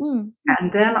 And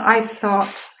then I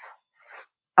thought,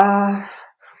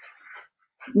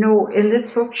 no, in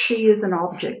this book, she is an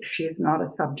object. She is not a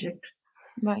subject.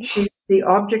 Right. She's the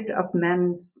object of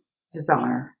men's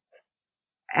desire.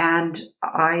 And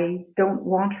I don't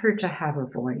want her to have a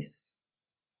voice.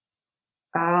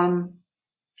 I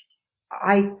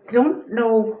don't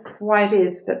know why it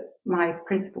is that my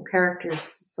principal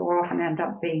characters so often end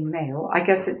up being male. I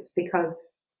guess it's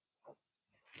because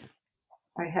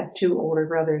I had two older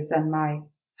brothers and my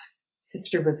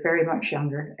sister was very much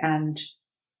younger, and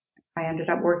I ended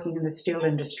up working in the steel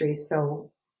industry,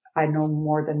 so I know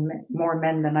more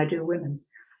men than I do women.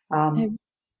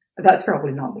 That's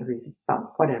probably not the reason,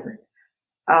 but whatever.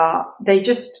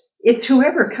 It's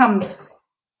whoever comes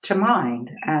to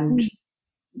mind, and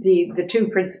the two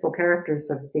principal characters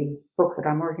of the book that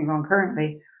I'm working on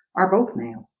currently are both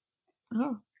male.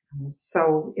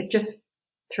 So it just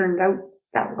turned out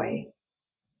that way,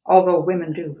 although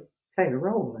women do play a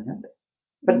role in it.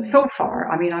 But so far,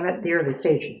 I'm at the early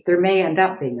stages. There may end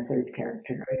up being a third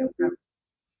character. I don't know.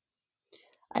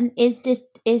 And is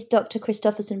Dr.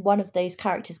 Christopherson one of those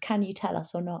characters? Can you tell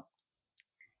us or not?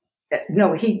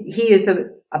 No, he is a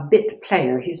bit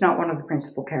player. He's not one of the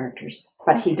principal characters,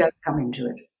 but he does come into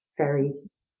it very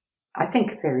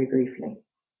briefly.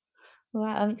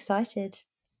 Wow, I'm excited.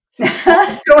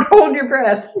 Don't hold your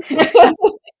breath.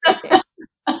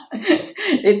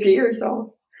 It's years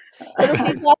old.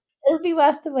 It'll be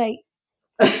worth the wait.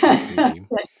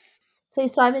 So,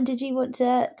 Simon, did you want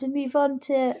to move on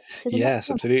to the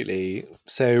Yes, absolutely.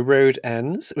 So, Road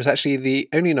Ends was actually the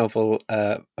only novel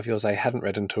of yours I hadn't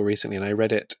read until recently, and I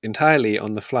read it entirely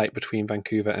on the flight between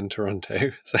Vancouver and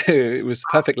Toronto. So it was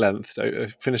perfect length. So I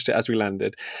finished it as we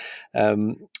landed.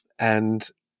 And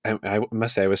I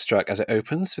must say I was struck as it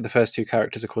opens. The first two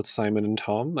characters are called Simon and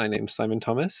Tom. My name's Simon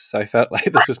Thomas, so I felt like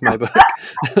this was my book.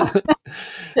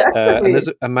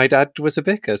 And my dad was a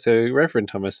vicar, so Reverend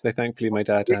Thomas. So thankfully, my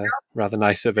dad rather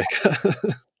nicer vicar.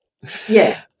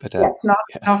 Yeah, but not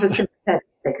a sympathetic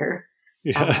vicar.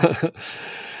 Yeah.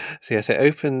 So yes, it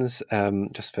opens.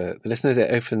 Just for the listeners, it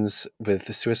opens with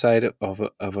the suicide of a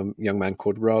young man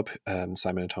called Rob.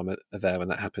 Simon and Tom are there when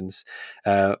that happens.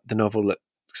 The novel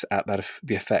looks at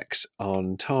the effect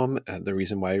on Tom, the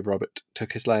reason why Robert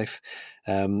took his life.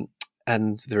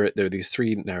 And there are these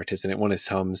three narratives in it. One is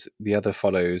Tom's. The other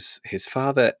follows his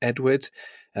father, Edward,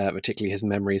 particularly his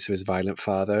memories of his violent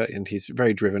father, and he's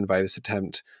very driven by this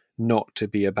attempt not to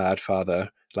be a bad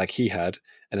father like he had,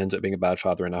 and ends up being a bad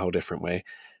father in a whole different way.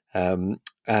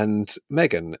 And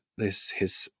Megan is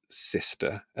his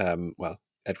sister,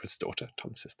 Edward's daughter,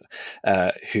 Tom's sister,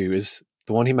 who is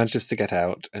the one he manages to get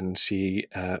out, and she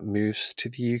moves to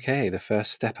the UK, the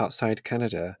first step outside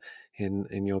Canada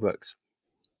in your books.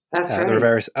 That's right. There are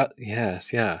various,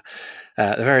 there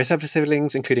are various other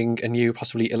siblings, including a new,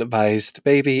 possibly ill-advised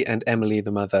baby, and Emily,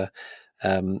 the mother,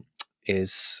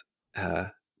 is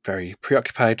very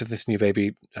preoccupied with this new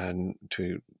baby, and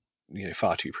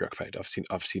far too preoccupied.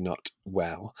 Obviously not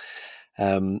well.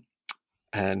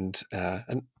 and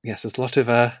yes, there's a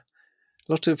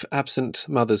lot of absent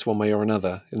mothers one way or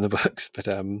another in the books, but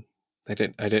I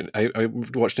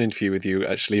watched an interview with you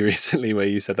actually recently where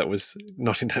you said that was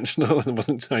not intentional and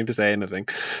wasn't trying to say anything,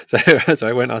 so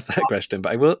I won't ask that question,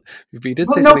 but I will. If you did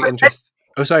Well, say no, something interesting.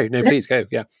 Oh, sorry, no, please go.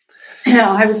 Yeah.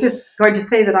 I was just going to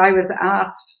say that I was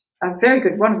asked a very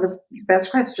good, one of the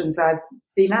best questions I've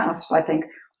been asked, I think,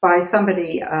 by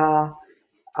somebody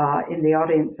in the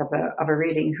audience of a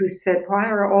reading who said, "Why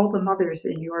are all the mothers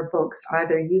in your books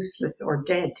either useless or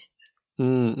dead?"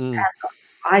 Mm-mm.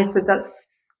 I said,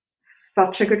 "That's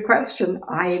such a good question.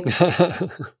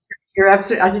 You're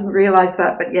absolutely. I didn't realize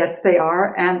that, but yes, they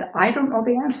are, and I don't know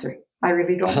the answer. I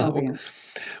really don't know the answer."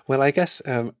 Well, I guess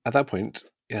at that point,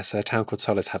 yes, A Town Called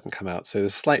Solace hadn't come out, so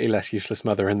there's a slightly less useless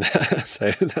mother in there,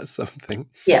 so that's something.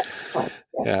 Yeah. So,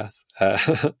 yeah. Yes.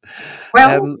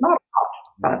 Well, not a lot,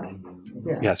 but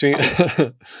yeah. Yes.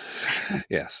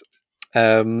 Yes.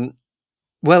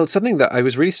 Well, something that I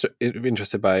was really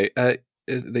interested by that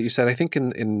you said, I think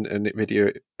in a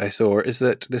video I saw, is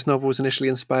that this novel was initially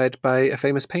inspired by a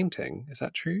famous painting. Is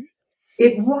that true?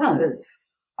 It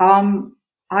was.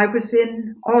 I was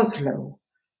in Oslo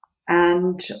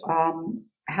and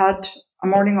had a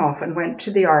morning off and went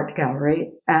to the art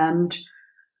gallery, and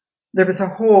there's a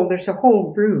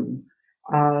whole room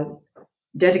uh,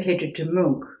 dedicated to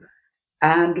Munch,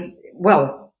 and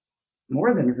well,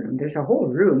 more than a room. There's a whole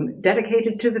room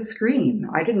dedicated to the Scream.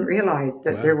 I didn't realize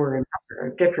that there Wow. were a number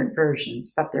of different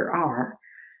versions, but there are.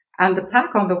 And the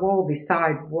plaque on the wall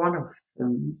beside one of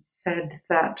them said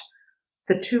that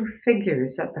the two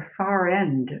figures at the far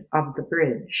end of the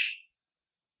bridge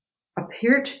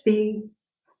appear to be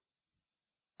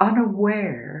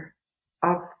unaware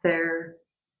of their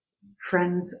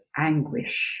friend's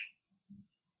anguish.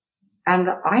 And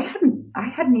I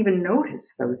hadn't even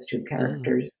noticed those two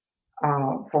characters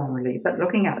formerly, but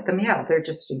looking at them, yeah, they're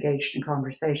just engaged in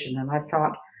conversation. And I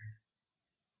thought,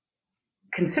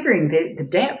 considering the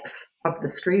depth of the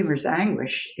screamer's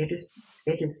anguish, it is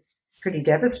pretty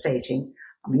devastating.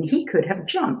 I mean, he could have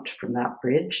jumped from that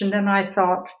bridge, and then I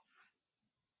thought,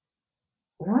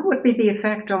 what would be the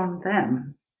effect on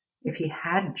them if he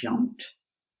had jumped?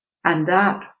 And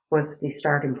that was the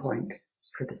starting point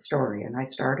for the story. And I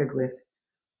started with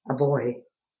a boy,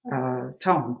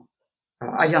 Tom,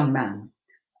 a young man,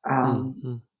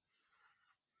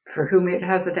 for whom it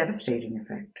has a devastating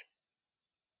effect.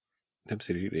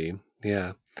 Absolutely,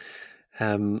 yeah.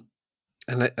 And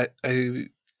I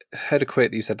heard a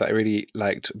quote that you said that I really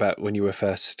liked about when you were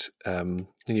first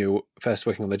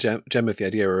working on the gem of the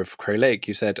idea of Crow Lake.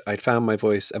 You said, "I'd found my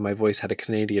voice, and my voice had a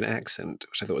Canadian accent,"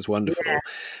 which I thought was wonderful.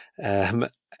 And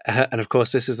of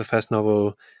course, this is the first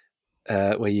novel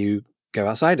where you go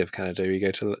outside of Canada. You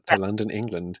go to London,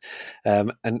 England.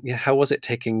 And yeah, how was it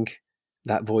taking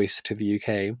that voice to the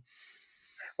UK?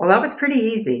 Well, that was pretty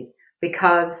easy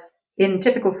because, in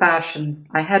typical fashion,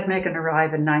 I had Megan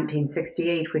arrive in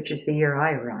 1968, which is the year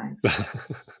I arrived.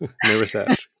 No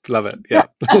research. Love it. Yeah.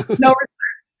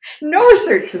 No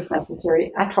research was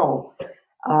necessary at all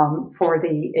for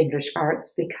the English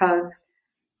parts because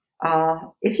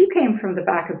if you came from the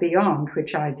back of beyond,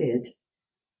 which I did,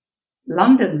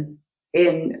 London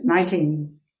in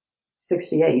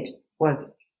 1968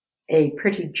 was a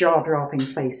pretty jaw-dropping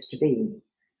place to be.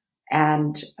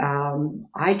 And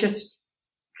I just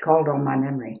called on my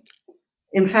memory.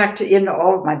 In fact, in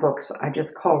all of my books, I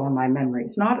just call on my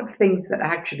memories, not of things that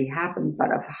actually happened,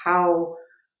 but of how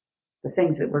the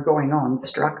things that were going on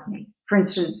struck me. For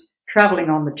instance, traveling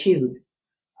on the tube,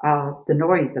 the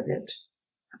noise of it.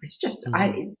 It's just,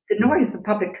 the noise of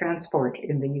public transport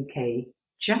in the UK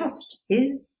just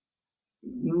is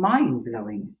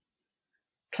mind-blowing.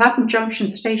 Clapham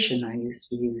Junction Station I used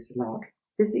to use a lot.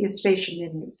 Busiest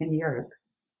station in Europe.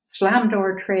 Slam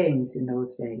door trains in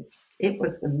those days. It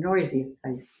was the noisiest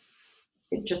place.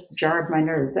 It just jarred my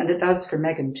nerves, and it does for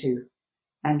Megan too.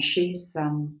 And she's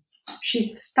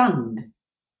stunned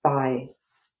by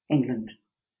England,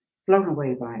 blown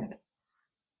away by it.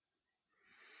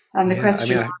 And the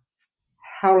question,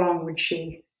 how long would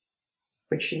she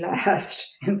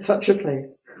last in such a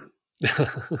place?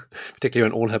 Particularly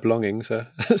when all her belongings are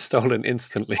stolen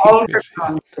instantly. All her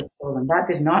belongings were stolen. That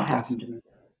did not happen to me.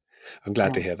 I'm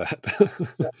glad to hear that.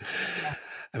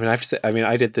 I mean, I have to say,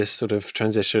 I did this sort of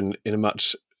transition in a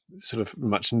much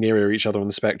nearer each other on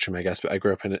the spectrum, I guess. But I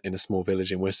grew up in a small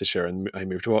village in Worcestershire, and I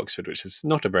moved to Oxford, which is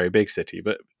not a very big city.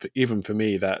 But even for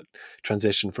me, that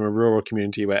transition from a rural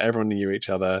community where everyone knew each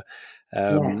other,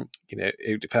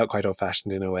 it felt quite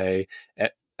old-fashioned in a way.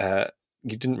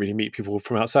 you didn't really meet people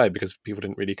from outside because people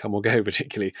didn't really come or go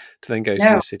particularly, to then go to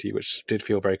No, this city which did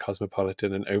feel very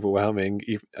cosmopolitan and overwhelming,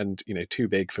 and too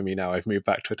big for me now. I've moved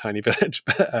back to a tiny village,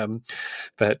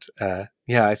 but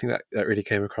yeah, I think that really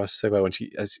came across so well. And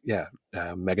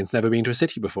Megan's never been to a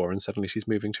city before, and suddenly she's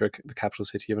moving to the capital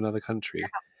city of another country.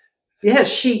 yes,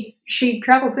 she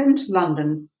travels into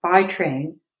London by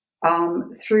train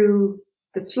through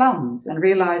the slums and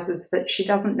realizes that she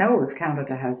doesn't know if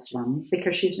Canada has slums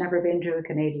because she's never been to a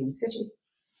Canadian city.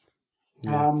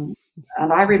 Yeah.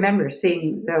 And I remember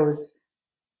seeing those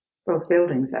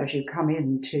buildings as you come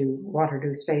into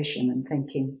Waterloo Station and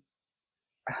thinking,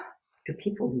 do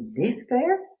people live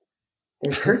there?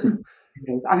 There are curtains.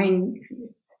 I mean,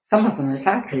 some of them are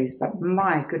factories, but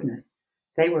my goodness,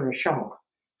 they were a shock.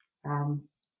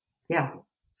 Yeah,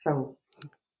 so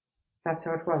that's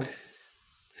how it was.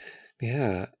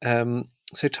 Yeah.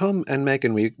 So Tom and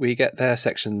Megan, we get their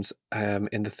sections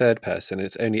in the third person.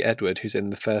 It's only Edward who's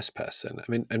in the first person. I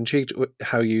mean, I'm intrigued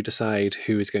how you decide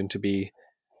who is going to be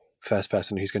first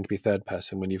person, who's going to be third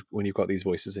person when you've got these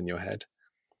voices in your head.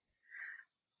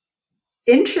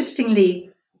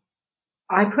 Interestingly,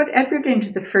 I put Edward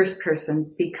into the first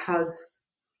person because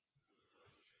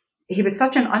he was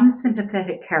such an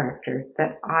unsympathetic character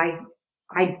that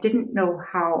I didn't know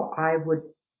how I would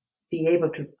be able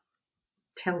to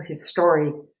tell his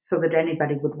story so that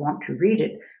anybody would want to read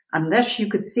it unless you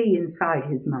could see inside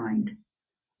his mind.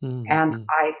 And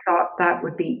I thought that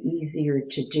would be easier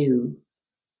to do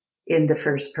in the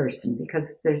first person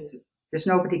because there's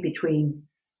nobody between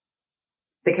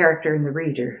the character and the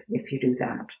reader if you do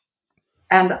that.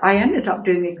 And I ended up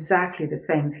doing exactly the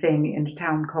same thing in a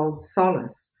town called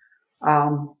Solace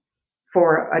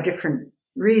for a different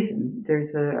reason.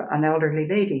 There's an elderly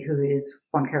lady who is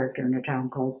one character in a town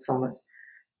called Solace.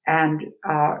 And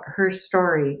her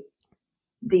story,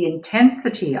 the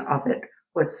intensity of it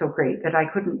was so great that I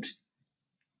couldn't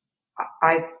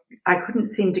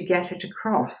seem to get it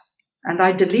across. And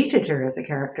I deleted her as a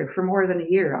character for more than a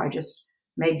year. I just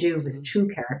made do with two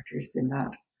characters in that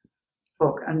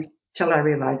book until I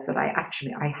realized that I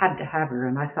had to have her.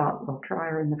 And I thought, well, try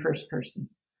her in the first person.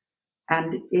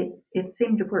 And it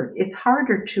seemed to work. It's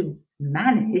harder to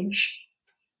manage,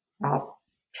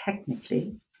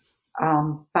 technically,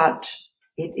 but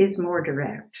it is more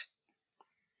direct.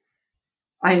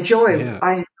 I enjoy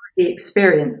the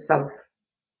experience of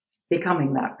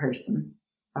becoming that person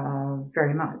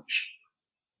very much.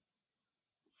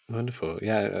 Wonderful.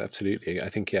 Yeah, absolutely. I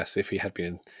think, yes, if he had been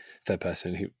in third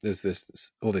person, there's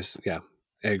all this. Yeah,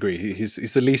 I agree. He's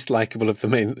the least likable of the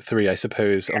main three, I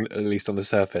suppose, at least on the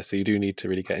surface. So you do need to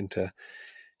really get into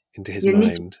his You mind.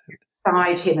 need to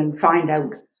guide him and find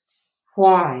out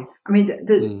why. I mean,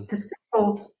 the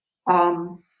simple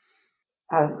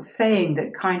saying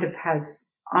that kind of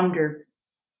has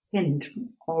underpinned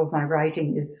all of my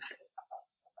writing is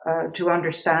to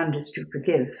understand is to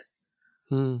forgive.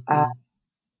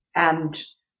 And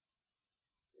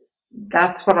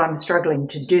that's what I'm struggling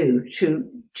to do,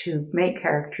 to make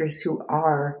characters who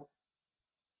are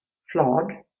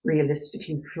flawed,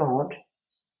 realistically flawed,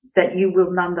 that you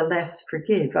will nonetheless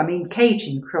forgive. I mean, Kate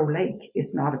in Crow Lake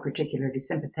is not a particularly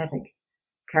sympathetic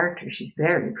character. She's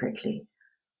very prickly.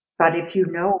 But if you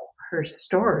know her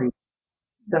story,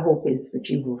 the hope is that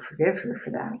you will forgive her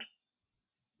for that.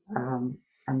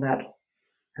 And that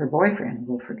her boyfriend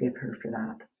will forgive her for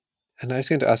that. And I was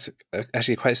going to ask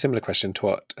actually quite a similar question to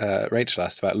what Rachel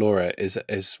asked about Laura,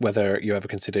 is whether you ever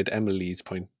considered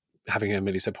having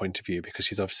Emily's point of view, because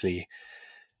she's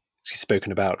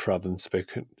spoken about rather than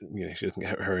spoken. She doesn't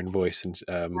get her own voice, and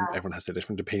everyone has a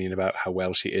different opinion about how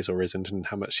well she is or isn't, and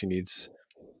how much she needs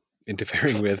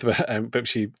interfering with. But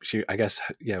she, I guess,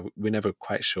 we're never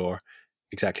quite sure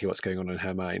exactly what's going on in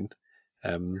her mind.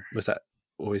 Was that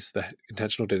always the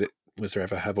intentional? Was there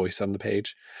ever her voice on the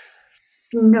page?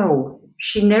 No,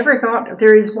 she never got.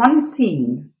 There is one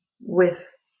scene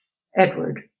with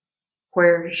Edward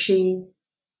where she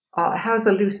has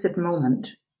a lucid moment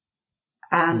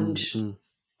and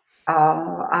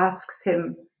asks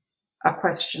him a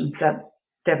question that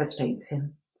devastates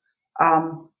him.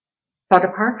 But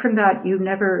apart from that, you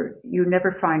never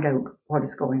find out what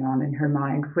is going on in her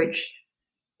mind, which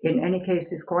in any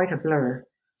case is quite a blur.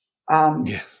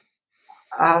 Yes.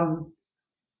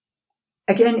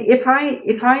 Again, if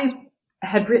I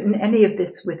had written any of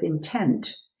this with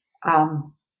intent,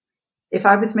 if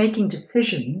I was making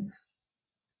decisions,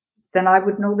 then I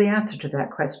would know the answer to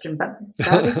that question. But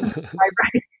that isn't my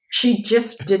right. She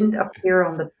just didn't appear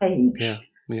on the page.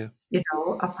 Yeah.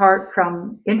 Apart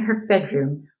from in her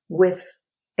bedroom with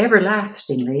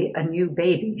everlastingly a new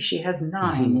baby. She has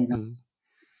 9 in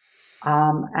her.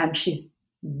 and she's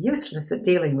useless at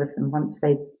dealing with them once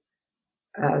they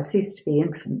cease to be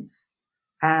infants.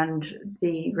 And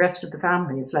the rest of the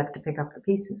family is left to pick up the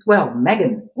pieces. Well,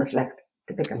 Megan was left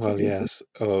to pick up the Well, pieces. yes.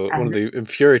 Oh, one of And the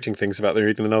infuriating things about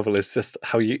reading the novel is just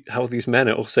how these men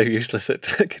are also useless at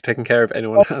taking care of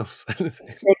anyone else. Doesn't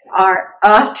they are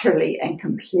utterly and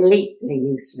completely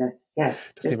useless.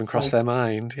 Yes, even just cross like their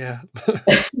mind. Yeah.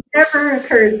 never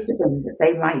occurs to them that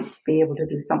they might be able to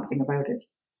do something about it.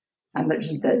 And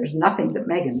there's nothing that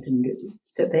Megan didn't do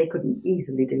that they couldn't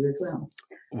easily do as well.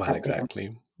 Well, But they don't.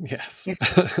 exactly. Yes. Yeah.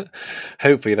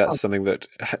 Hopefully, that's Oh, something that,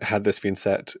 had this been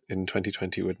set in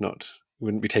 2020,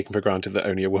 wouldn't be taken for granted that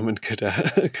only a woman could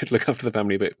could look after the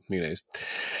family. But who knows?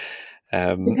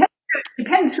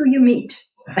 depends who you meet.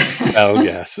 Well,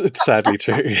 yes, it's sadly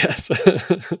true. Yes.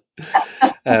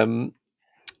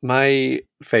 My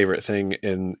favorite thing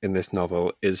in this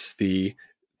novel is the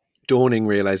dawning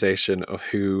realization of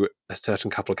who a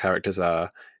certain couple characters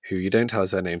are, who you don't tell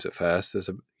us their names at first.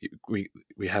 We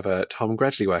have a Tom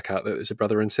gradually work out that there's a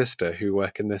brother and sister who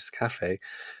work in this cafe,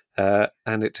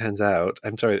 and it turns out,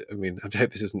 I'm sorry, I mean, I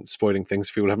hope this isn't spoiling things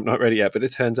for people who haven't not read it yet, but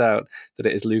it turns out that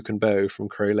it is Luke and Bo from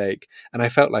Crow Lake, and I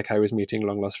felt like I was meeting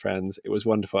long lost friends. It was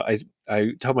wonderful.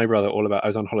 I told my brother all about. I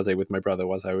was on holiday with my brother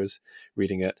whilst I was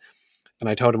reading it, and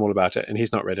I told him all about it, and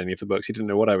he's not read any of the books. He didn't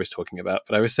know what I was talking about,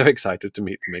 but I was so excited to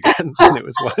meet them again. And it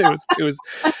was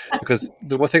because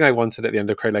the one thing I wanted at the end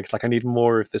of Crow Lake is like, I need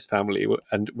more of this family,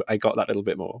 and I got that little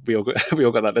bit more. We all got, we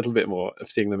all got that little bit more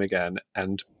of seeing them again,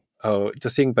 and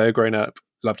just seeing Bo growing up,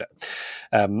 loved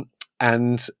it.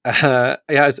 And yeah,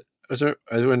 I was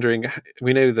wondering.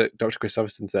 We know that Dr.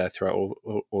 Christopherson's there throughout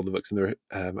all the books, and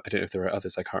I don't know if there are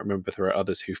others. I can't remember if there are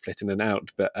others who flit in and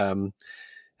out, but.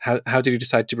 How did you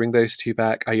decide to bring those two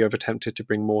back? Are you ever tempted to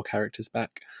bring more characters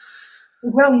back?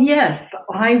 Well, yes,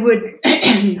 I would.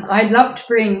 I'd love to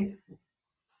bring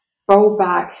Bo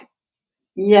back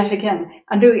yet again.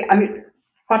 I mean,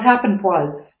 what happened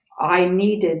was I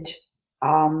needed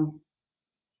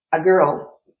a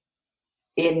girl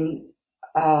in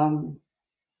um,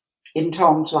 in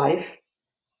Tom's life,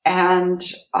 and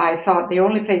I thought the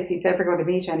only place he's ever going to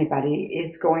meet anybody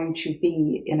is going to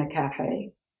be in a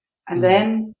cafe. And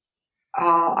then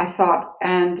I thought,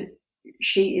 and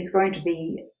she is going to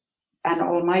be an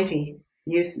almighty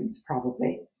nuisance,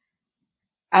 probably.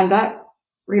 And that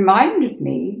reminded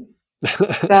me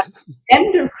that at the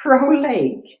end of Crow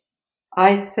Lake,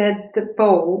 I said that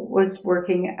Bo was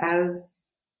working as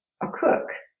a cook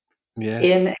in a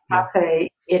Yes. Yeah. cafe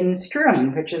in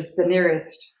Struan, which is the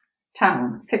nearest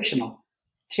town, fictional,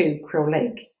 to Crow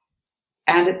Lake.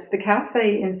 And it's the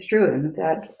cafe in Struan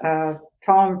that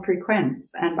Tom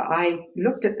frequents. And I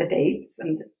looked at the dates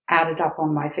and added up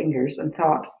on my fingers and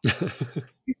thought,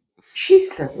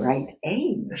 she's the right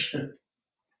age.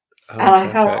 And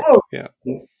I thought, Perfect. oh, Yeah.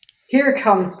 here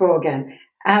comes Bo again.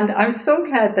 And I'm so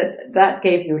glad that that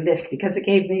gave you a lift, because it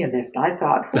gave me a lift. I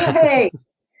thought, well, hey,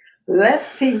 let's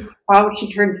see how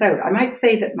she turns out. I might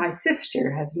say that my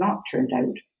sister has not turned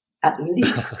out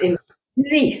in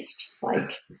least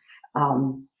like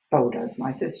Bo does.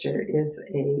 My sister is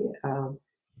a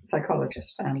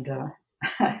psychologist and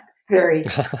very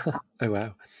Oh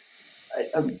wow.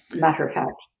 matter of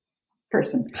fact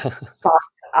person.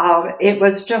 But it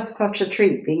was just such a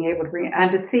treat being able to bring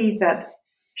and to see that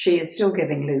she is still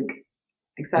giving Luke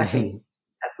exactly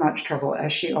as much trouble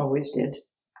as she always did,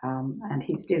 and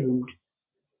he's doomed.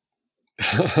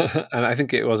 And I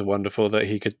think it was wonderful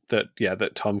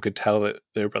that Tom could tell that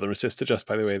they were brother and sister just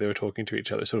by the way they were talking to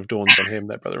each other. It sort of dawns on him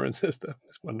they're brother and sister.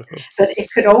 It's wonderful. But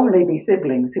it could only be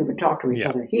siblings who would talk to each Yeah.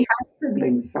 other. He has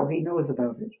siblings, so he knows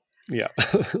about it. Yeah.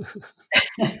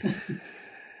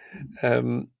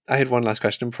 I had one last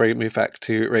question before I move back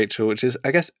to Rachel, which is,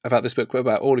 I guess, about this book, but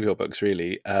about all of your books,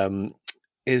 really.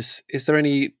 Is there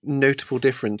any notable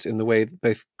difference in the way,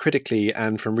 both critically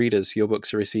and from readers, your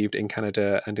books are received in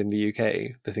Canada and in the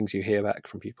UK? The things you hear back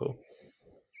from people.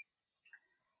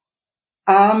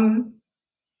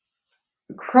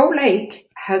 Crow Lake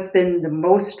has been the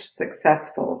most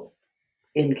successful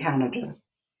in Canada.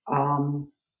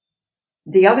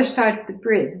 The Other Side of the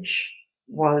Bridge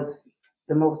was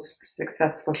the most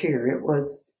successful here. It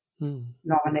was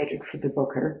nominated for the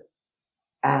Booker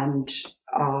and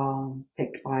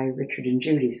picked by Richard and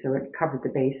Judy, so it covered the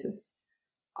basis.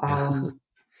 And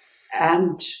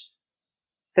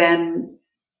then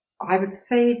I would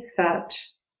say that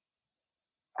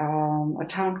A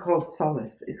Town Called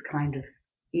Solace is kind of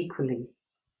equally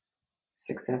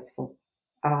successful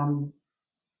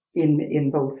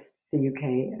in both the UK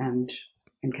and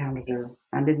in Canada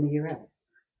and in the US.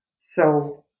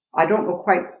 So I don't know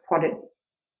quite what it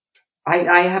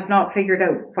I have not figured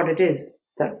out what it is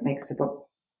that makes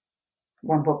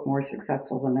one book more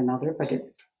successful than another, but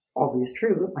it's always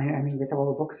true. I mean, with all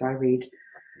the books I read,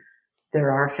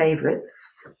 there are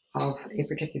favorites of a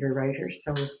particular writer,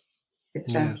 so it Yeah.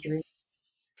 stands to reason.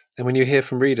 And when you hear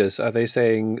from readers, are they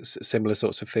saying similar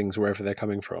sorts of things wherever they're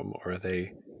coming from, or do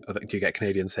you get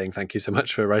Canadians saying thank you so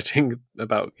much for writing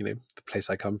about the place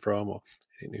I come from, or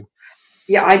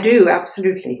Yeah, I do,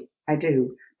 absolutely, I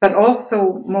do. But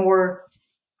also more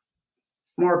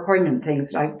poignant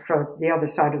things, like from the other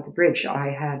side of the bridge, I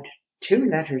had 2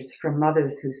 letters from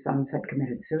mothers whose sons had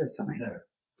committed suicide.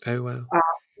 Oh wow,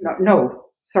 No,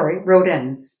 sorry, road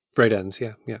ends. Braid Ends,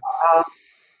 yeah.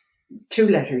 2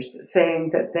 letters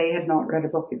saying that they had not read a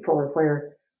book before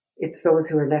where it's those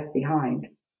who are left behind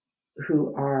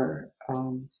who are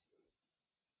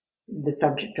the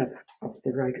subject of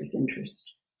the writer's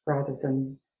interest rather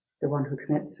than the one who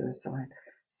commits suicide.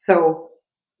 So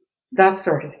that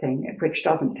sort of thing, which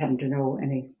doesn't tend to know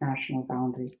any national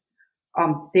boundaries.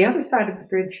 The other side of the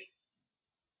bridge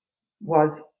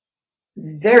was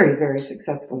very, very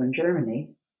successful in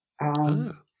Germany.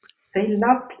 Ah, They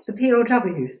loved the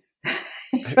POWs.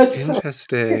 It was so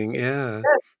interesting. Yeah.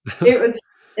 it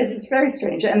was very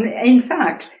strange, and in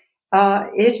fact,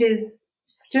 it is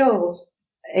still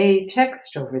a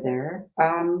text over there.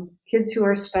 Kids who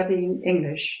are studying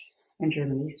English in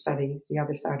Germany study the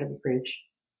other side of the bridge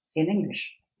in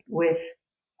English with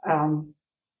um,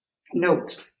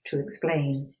 notes to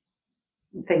explain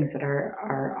things that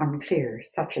are unclear,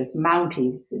 such as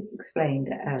Mounties is explained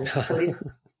as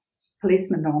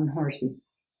policemen on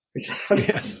horses, which I thought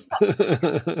Yes.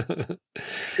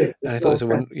 good. And I thought it was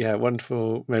a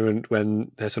wonderful moment when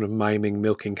they're sort of miming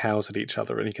milking cows at each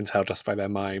other, and you can tell just by their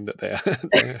mime that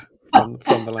they're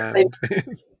from the land.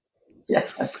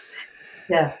 Yes,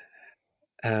 yes.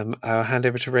 I'll hand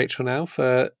over to Rachel now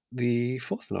for the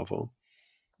 4th novel.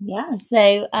 Yeah,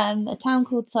 so A Town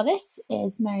Called Solace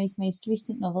is Mary's most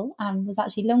recent novel and was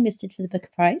actually longlisted for the Booker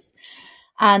Prize.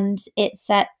 And it's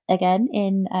set again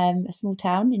in a small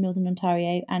town in northern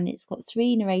Ontario, and it's got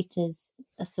 3 narrators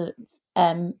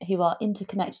who are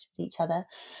interconnected with each other.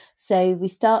 So we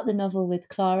start the novel with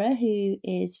Clara, who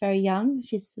is very young.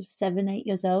 She's sort of 7, 8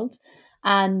 years old.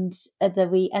 And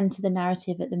we enter the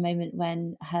narrative at the moment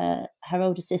when her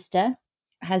older sister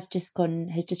has just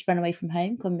run away from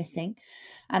home, gone missing,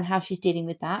 and how she's dealing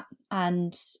with that.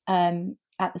 And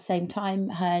at the same time,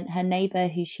 her neighbour,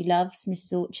 who she loves,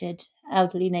 Mrs. Orchard,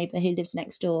 elderly neighbour who lives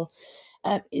next door,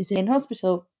 is in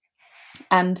hospital,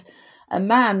 and a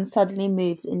man suddenly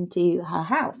moves into her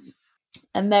house.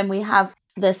 And then we have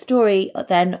the story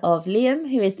then of Liam,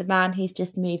 who is the man who's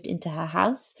just moved into her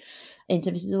house,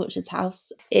 into Mrs. Orchard's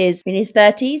house, is in his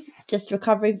 30s, just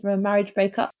recovering from a marriage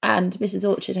breakup, and Mrs.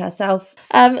 Orchard herself.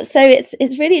 So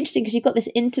it's really interesting because you've got this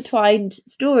intertwined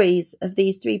stories of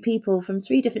these 3 people from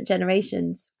 3 different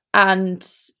generations, and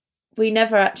we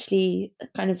never actually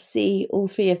kind of see all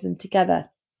 3 of them together,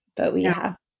 but we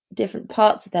have different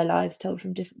parts of their lives told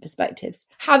from different perspectives.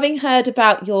 Having heard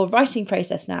about your writing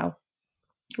process now,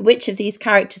 which of these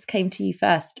characters came to you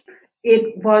first?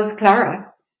 It was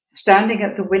Clara standing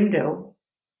at the window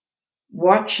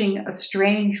watching a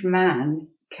strange man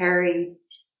carry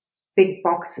big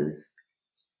boxes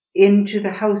into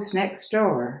the house next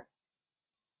door.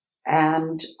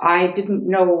 And I didn't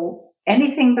know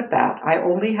anything but that. I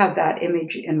only had that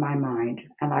image in my mind.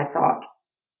 And I thought,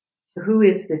 who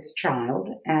is this child?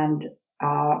 And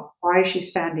why is she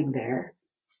standing there?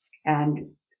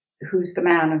 And who's the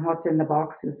man and what's in the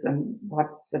boxes and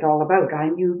what's it all about? I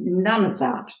knew none of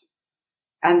that.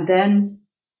 And then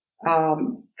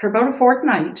for about a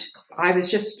fortnight, I was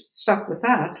just stuck with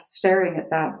that, staring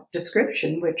at that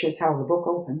description, which is how the book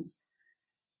opens,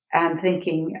 and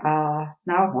thinking,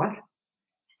 now what?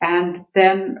 And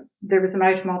then there was an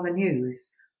item on the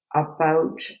news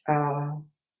about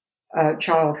a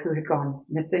child who had gone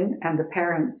missing, and the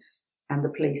parents and the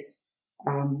police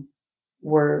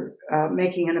were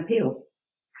making an appeal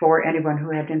for anyone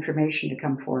who had information to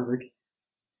come forward.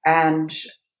 And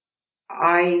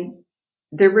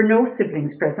there were no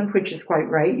siblings present, which is quite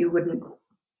right. You wouldn't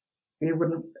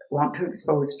want to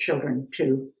expose children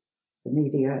to the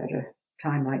media at a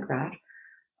time like that.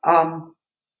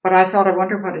 But I thought, I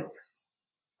wonder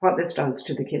what this does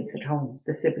to the kids at home,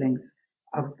 the siblings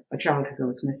of a child who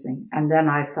goes missing. And then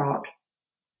I thought,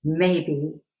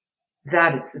 maybe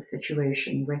that is the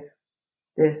situation with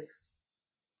this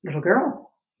little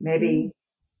girl. Maybe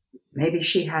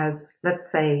she has, let's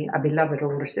say, a beloved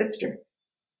older sister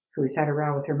who's had a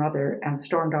row with her mother and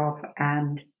stormed off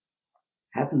and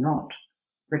has not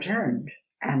returned,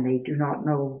 and they do not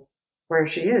know where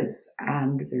she is.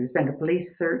 And there's been a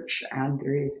police search, and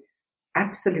there is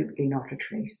absolutely not a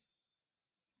trace.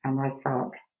 And I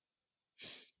thought,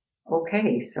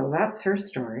 okay, so that's her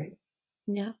story.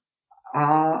 Yeah.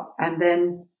 And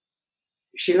then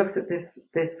she looks at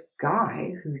this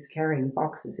guy who's carrying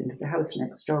boxes into the house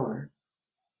next door,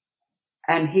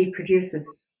 and he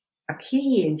produces a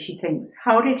key, and she thinks,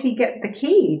 how did he get the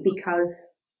key?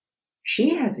 Because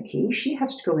she has a key. She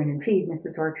has to go in and feed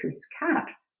Mrs. Orchard's cat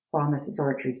while Mrs.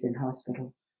 Orchard's in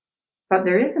hospital. But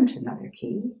there isn't another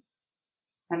key.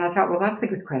 And I thought, well, that's a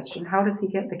good question. How does he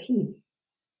get the key?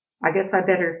 I guess I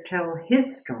better tell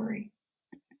his story.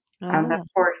 And of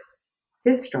course,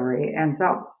 his story ends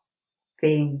up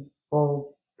being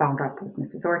all bound up with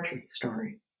Mrs. Orchard's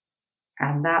story.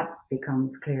 And that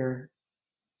becomes clear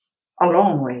a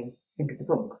long way into the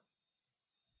book.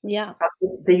 Yeah. But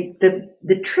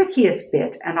the trickiest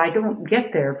bit, and I don't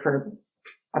get there for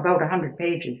about 100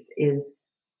 pages, is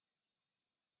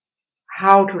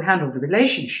how to handle the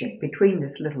relationship between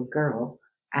this little girl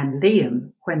and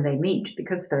Liam when they meet,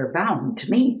 because they're bound to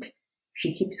meet.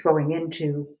 She keeps going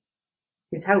into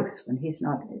his house when he's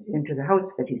not, into the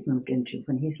house that he's moved into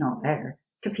when he's not there,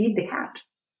 to feed the cat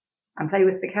and play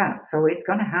with the cat. So it's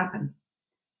going to happen.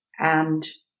 And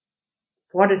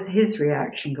what is his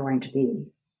reaction going to be?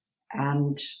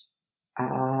 And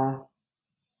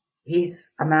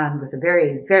he's a man with a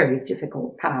very, very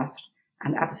difficult past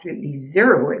and absolutely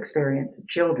zero experience of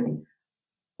children.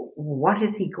 What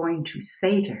is he going to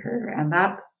say to her? And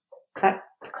that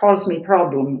caused me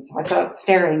problems. I sat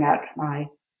staring at my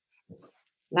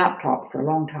laptop for a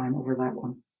long time over that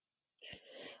one.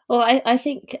 Well, I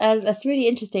think that's really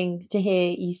interesting to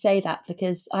hear you say that,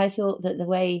 because I thought that the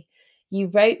way you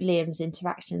wrote Liam's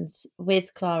interactions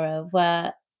with Clara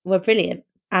were brilliant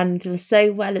and were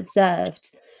so well observed.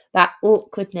 That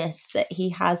awkwardness that he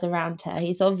has around her.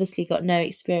 He's obviously got no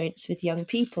experience with young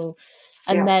people.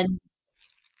 And Yeah, then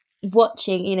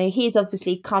watching, he's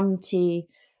obviously come to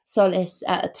solace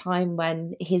at a time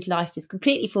when his life is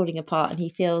completely falling apart and he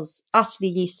feels utterly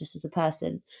useless as a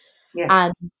person.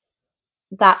 And yes.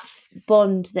 that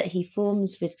bond that he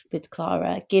forms with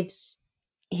Clara gives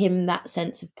him that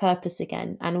sense of purpose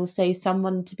again, and also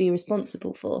someone to be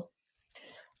responsible for,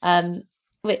 um,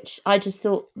 which I just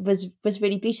thought was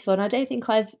really beautiful. And I don't think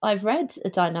I've read a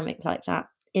dynamic like that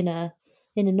in a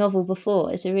novel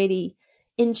before. It's a really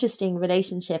interesting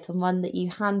relationship, and one that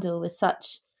you handle with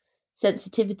such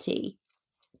sensitivity.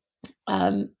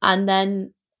 And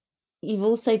then you've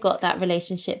also got that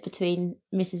relationship between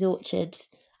Mrs. Orchard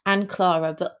and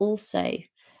Clara, but also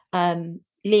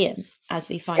Liam, as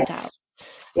we find out.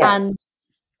 Yes. And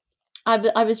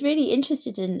I was really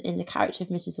interested in the character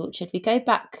of Mrs. Orchard. We go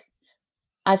back,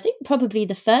 I think, probably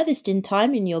the furthest in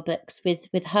time in your books with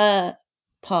her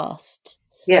past.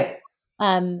 Yes.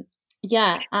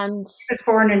 Yeah, and He was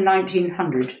born in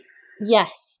 1900,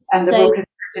 yes, and the so book is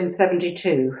in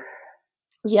 72.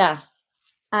 yeah,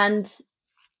 and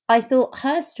I thought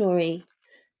her story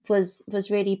was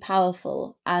really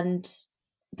powerful, and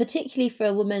particularly for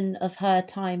a woman of her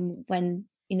time, when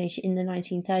she, in the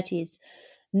 1930s,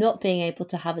 not being able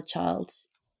to have a child,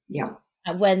 Yeah.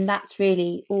 when that's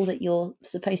really all that you're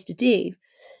supposed to do,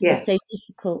 is so Yes.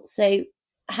 difficult. So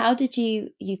how did you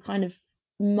kind of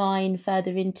mine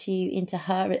further into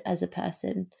her as a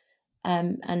person,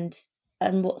 and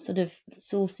what sort of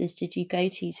sources did you go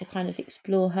to kind of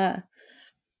explore her?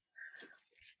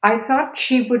 I thought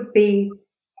she would be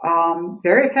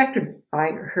very affected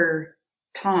by her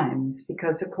times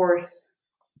because, of course,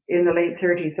 in the late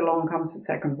 30s, along comes the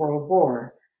Second World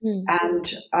War. Mm,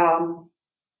 And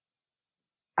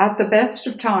at the best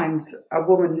of times, a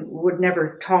woman would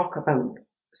never talk about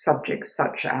subjects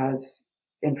such as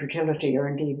infertility or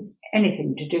indeed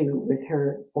anything to do with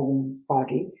her own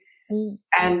body. mm,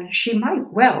 And she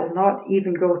might well not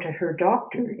even go to her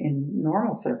doctor in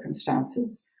normal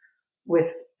circumstances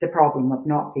with the problem of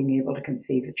not being able to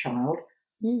conceive a child.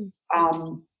 mm,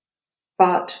 Um,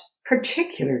 but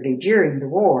particularly during the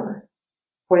war,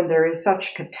 when there is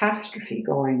such catastrophe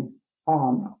going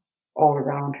on all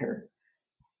around her,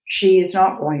 she is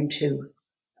not going to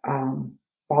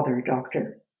bother a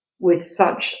doctor with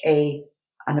such an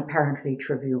apparently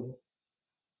trivial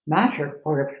matter,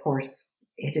 or of course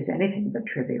it is anything but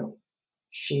trivial.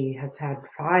 She has had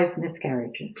 5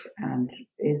 miscarriages and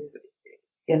is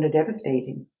in a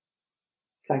devastating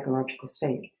psychological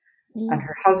state. And mm,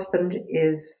 her husband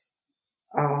is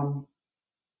um,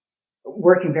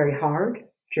 working very hard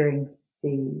during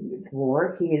the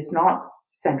war. He is not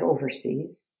sent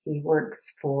overseas. He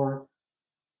works for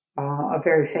a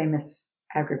very famous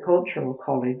agricultural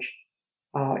college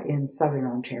in southern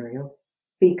Ontario.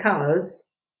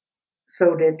 because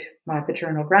so did my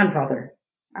paternal grandfather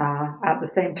at the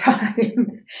same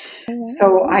time.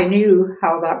 So I knew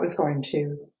how that was going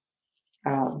to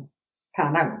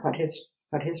pan out,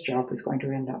 what his job was going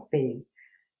to end up being.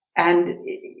 And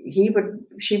she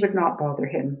would not bother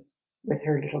him with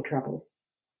her little troubles.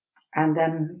 And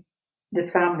then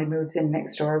this family moves in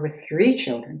next door with 3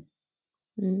 children,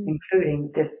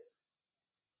 including this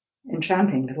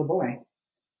enchanting little boy.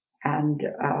 And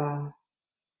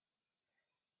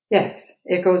yes,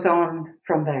 it goes on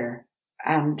from there.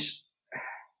 And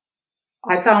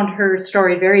I found her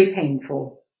story very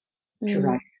painful to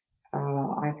write.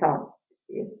 I thought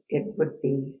it would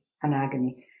be an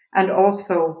agony. And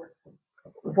also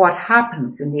what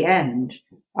happens in the end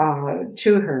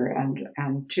to her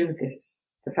and to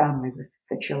the family with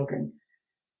the children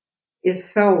is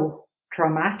so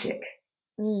traumatic.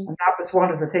 And that was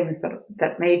one of the things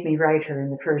that made me write her in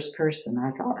the first person.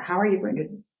 I thought, how are you going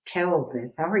to tell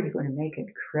this? How are you going to make it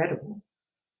credible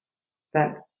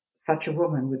that such a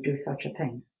woman would do such a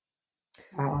thing?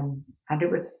 And it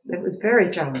was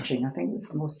very challenging. I think it was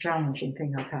the most challenging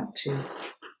thing I've had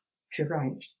to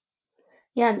write.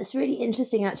 Yeah, and it's really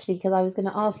interesting actually, because I was going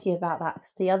to ask you about that,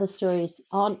 because the other stories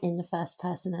aren't in the first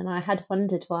person, and I had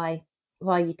wondered why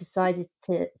you decided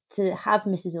to have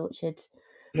Mrs. Orchard's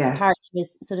character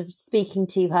is sort of speaking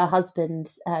to her husband,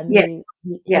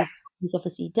 who's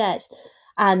obviously dead.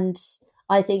 And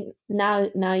I think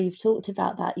now you've talked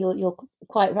about that, you're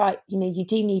quite right. You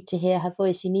do need to hear her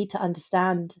voice. You need to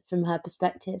understand from her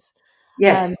perspective.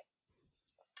 Yes.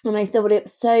 And I thought it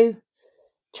was so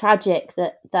tragic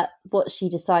that what she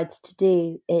decides to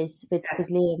do is with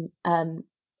Liam,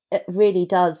 it really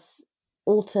does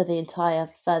alter the entire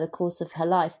further course of her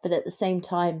life. But at the same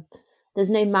time, there's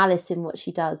no malice in what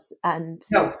she does. And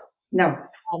no.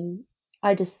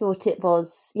 I just thought it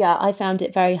was, I found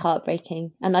it very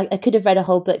heartbreaking. And I could have read a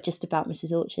whole book just about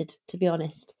Mrs. Orchard, to be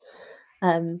honest.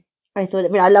 I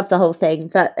love the whole thing,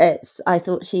 but I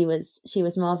thought she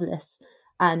was marvelous.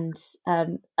 And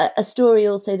a story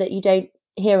also that you don't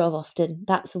hear of often.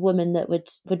 That's a woman that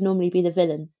would normally be the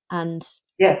villain. And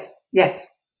yes,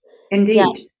 indeed.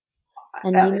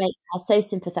 And you make her so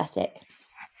sympathetic.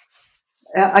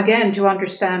 Again, to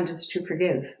understand is to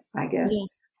forgive, I guess,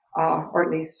 or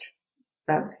at least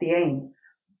that's the aim.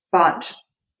 But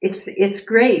it's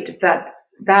great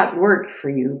that worked for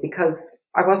you, because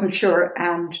I wasn't sure,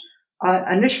 and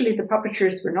initially the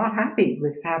publishers were not happy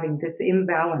with having this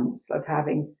imbalance of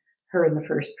having her in the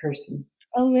first person.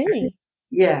 Oh, really?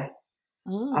 Yes.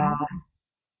 Oh.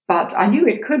 But I knew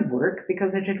it could work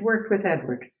because it had worked with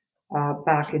Edward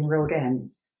back in Road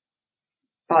Ends.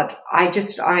 But I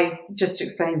just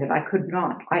explained that I could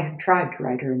not. I had tried to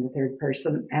write her in the third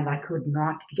person, and I could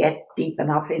not get deep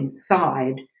enough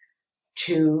inside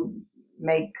to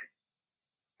make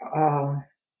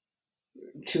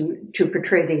to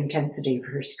portray the intensity of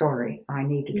her story. I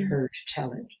needed her to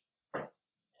tell it.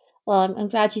 Well, I'm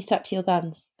glad you stuck to your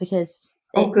guns, because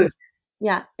good.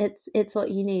 Yeah, it's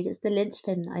what you need. It's the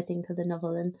linchpin, I think, of the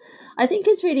novel. And I think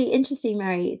it's really interesting,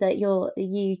 Mary, that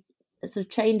you sort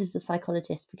of trained as a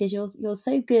psychologist, because you're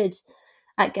so good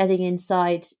at getting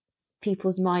inside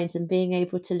people's minds and being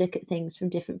able to look at things from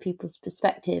different people's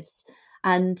perspectives.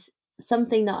 And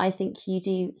something that I think you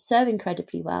do so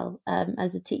incredibly well,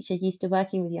 as a teacher used to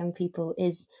working with young people,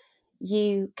 is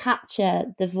you capture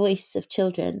the voice of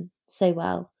children so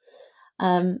well.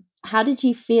 How did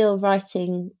you feel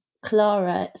writing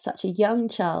Clara, such a young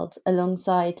child,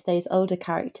 alongside those older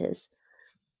characters?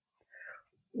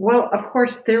 Well, of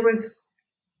course, there was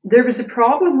a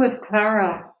problem with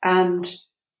Clara and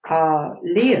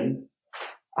Liam.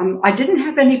 I didn't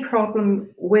have any problem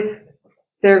with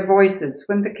their voices.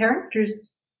 When the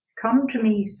characters come to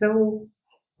me, so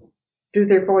do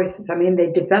their voices. I mean,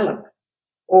 they develop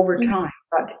over time,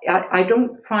 but I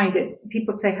don't find it.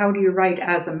 People say, how do you write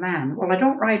as a man? Well, I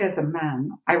don't write as a man.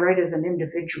 I write as an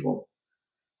individual.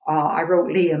 I wrote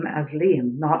Liam as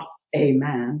Liam, not a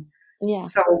man. Yeah.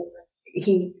 So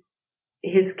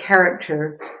his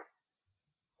character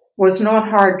was not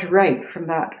hard to write from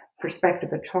that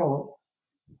perspective at all.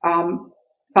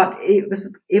 But it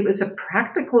was a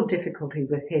practical difficulty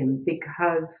with him,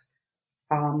 because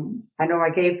I know I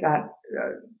gave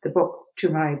the book to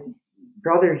my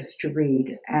brothers to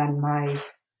read, and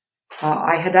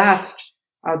I had asked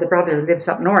the brother who lives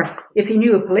up north if he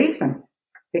knew a policeman,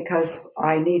 because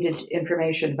I needed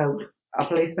information about a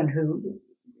policeman who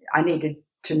I needed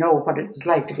to know what it was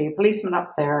like to be a policeman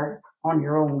up there on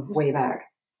your own way back.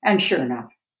 And sure enough,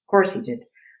 of course he did,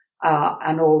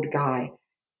 an old guy.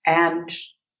 And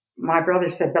my brother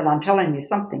said, well, I'm telling you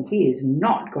something he is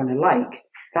not going to like.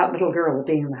 that little girl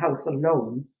being in the house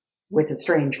alone with a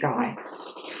strange guy.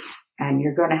 And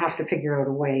you're going to have to figure out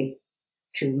a way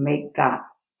to make that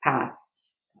pass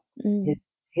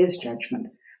his judgment.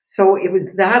 So it was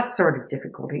that sort of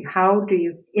difficulty. How do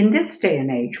you, in this day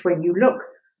and age, when you look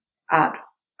at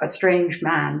a strange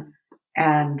man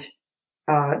and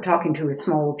talking to a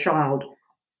small child,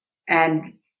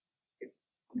 and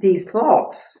these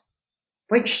thoughts,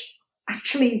 which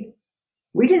actually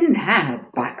we didn't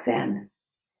have back then,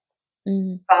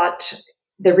 but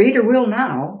the reader will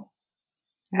now,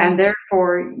 and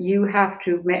therefore you have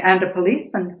to, and a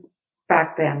policeman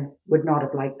back then would not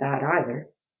have liked that either,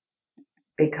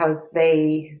 because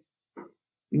they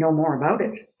know more about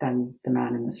it than the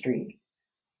man in the street.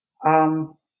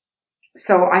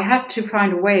 So I had to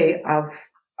find a way of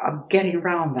getting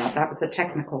around that. That was a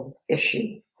technical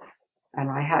issue. And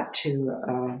I had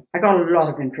to, I got a lot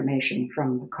of information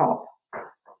from the cop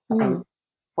about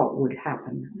what would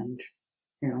happen and,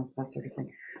 that sort of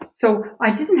thing. So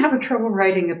I didn't have a trouble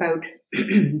writing about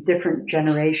different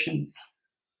generations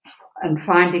and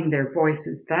finding their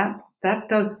voices. That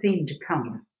does seem to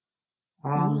come.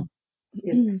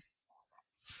 It's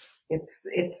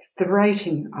the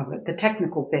writing of it, the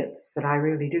technical bits that I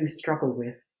really do struggle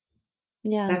with.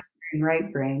 Yeah. Left brain,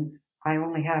 right brain. I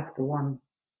only have the one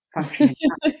functioning.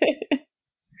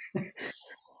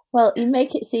 Well, you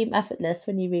make it seem effortless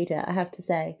when you read it, I have to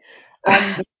say.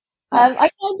 And I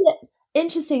find it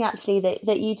interesting, actually,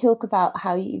 that you talk about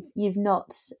how you've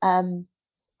not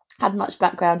had much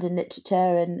background in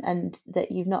literature and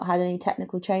that you've not had any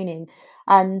technical training.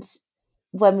 And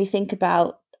when we think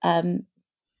about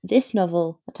this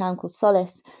novel, A Town Called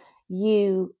Solace,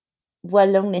 you were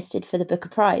longlisted for the Booker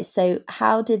Prize. So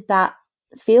how did that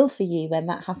feel for you when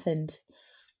that happened?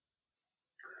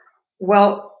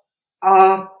 Well,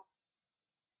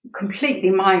 completely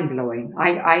mind-blowing.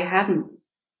 I hadn't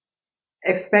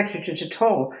expected it at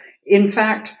all. In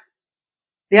fact,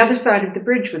 The Other Side of the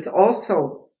Bridge was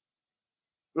also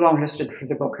longlisted for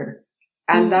the Booker,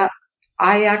 and that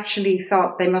I actually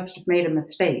thought they must have made a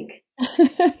mistake.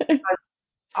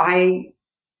 I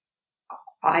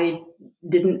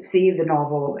didn't see the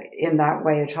novel in that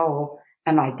way at all,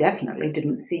 and I definitely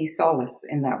didn't see Solace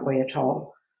in that way at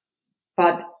all.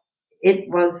 But it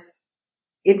was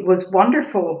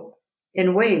wonderful in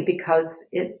a way, because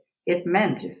it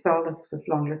meant, if Solace was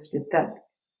longlisted, that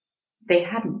they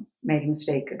hadn't made a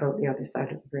mistake about The Other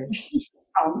Side of the Bridge,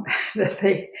 that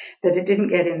it didn't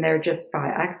get in there just by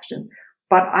accident.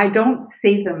 But I don't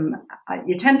see them.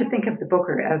 You tend to think of the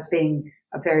Booker as being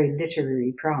a very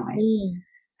literary prize,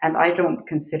 and I don't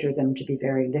consider them to be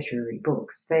very literary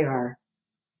books. They are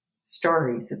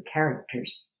stories of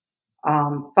characters.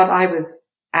 But I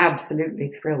was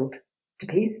absolutely thrilled to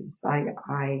pieces. I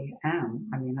am.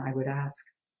 I mean, I would ask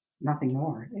nothing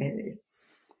more.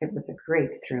 It was a great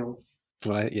thrill.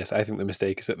 Well, yes, I think the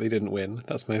mistake is that they didn't win.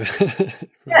 That's my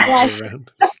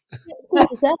around.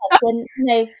 And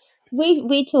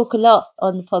we talk a lot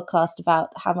on the podcast about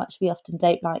how much we often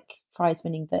don't like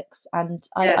prize-winning books, and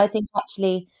I think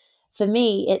actually, for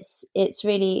me, it's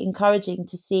really encouraging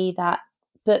to see that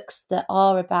books that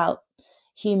are about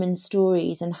human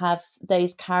stories and have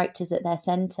those characters at their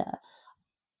centre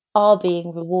are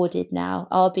being rewarded now,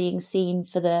 are being seen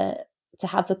to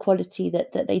have the quality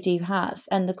that they do have.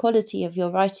 And the quality of your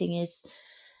writing is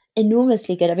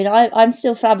enormously good. I mean, I'm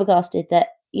still flabbergasted that,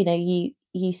 you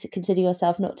consider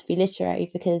yourself not to be literary,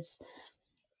 because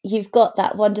you've got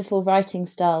that wonderful writing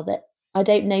style that I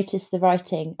don't notice the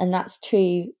writing, and that's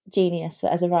true genius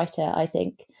as a writer, I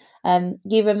think.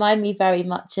 You remind me very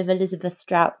much of Elizabeth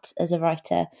Strout as a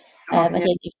writer. I don't know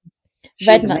if you've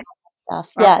read much of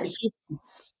stuff. Yeah,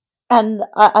 and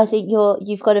I think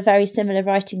you've got a very similar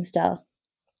writing style.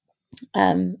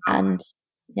 And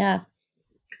yeah.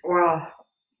 Well,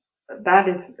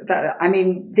 that. I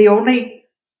mean, the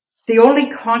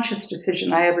only conscious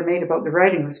decision I ever made about the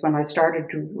writing was when I started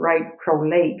to write Crow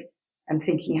Lake and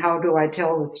thinking, how do I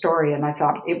tell the story? And I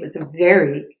thought it was a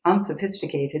very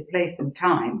unsophisticated place and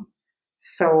time.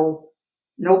 So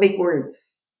no big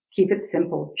words, keep it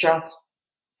simple, just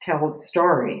tell the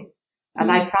story. And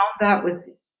I found that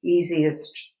was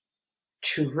easiest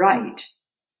to write.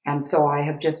 And so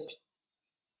I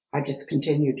just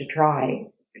continued to try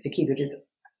to keep it as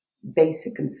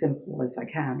basic and simple as I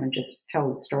can and just tell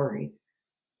the story.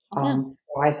 So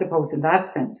I suppose in that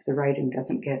sense, the writing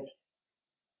doesn't get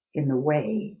in the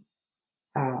way.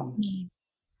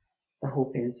 The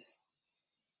hope is.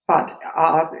 But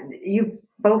you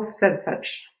both said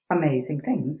such amazing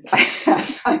things.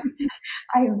 I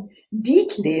am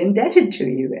deeply indebted to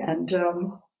you, and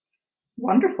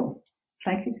wonderful.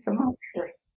 Thank you so much.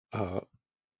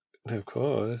 No, of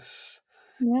course.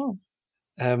 Yeah.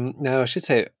 Now, I should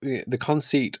say the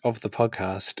conceit of the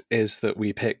podcast is that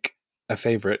we pick a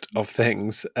favourite of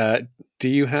things. Do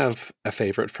you have a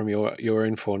favourite from your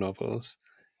own 4 novels?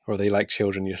 Or are they like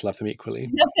children, you just love them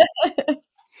equally?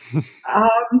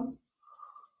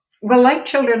 Well, like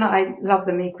children, I love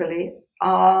them equally.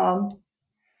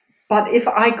 But if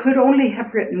I could only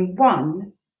have written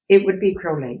one, it would be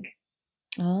Crow Lake,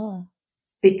 Oh.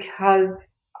 because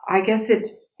I guess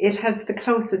it has the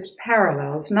closest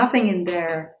parallels. Nothing in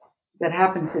there that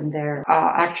happens in there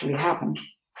actually happened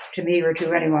to me or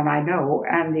to anyone I know,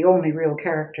 and the only real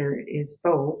character is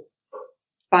Bo.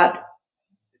 But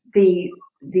the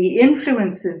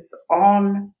influences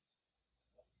on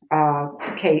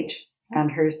Kate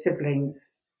and her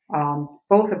siblings,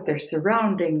 both of their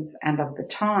surroundings and of the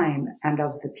time and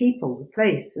of the people, the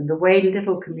place, and the way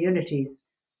little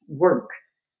communities work,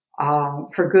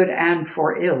 for good and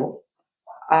for ill.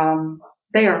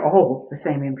 They are all the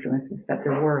same influences that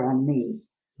there were on me.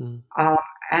 Mm.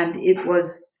 And it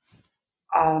was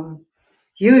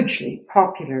hugely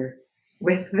popular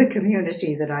with the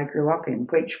community that I grew up in,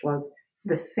 which was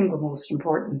the single most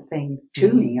important thing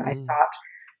to me. I thought,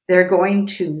 they're going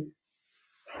to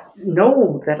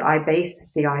know that I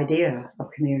base the idea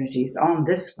of communities on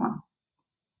this one.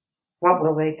 What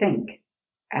will they think?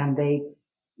 And they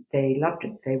loved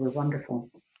it. They were wonderful.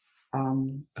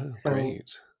 So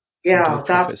Great. yeah, Sometimes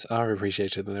prophets are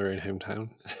appreciated in their own hometown.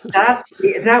 that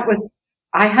was.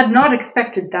 I had not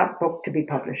expected that book to be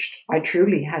published. I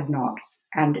truly had not,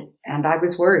 and I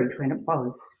was worried when it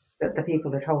was, that the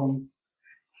people at home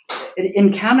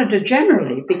in Canada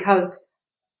generally, because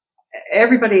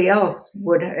everybody else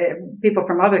would, people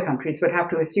from other countries would have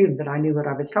to assume that I knew what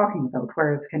I was talking about,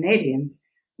 whereas Canadians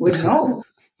would know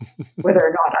whether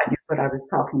or not I knew what I was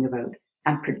talking about,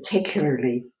 and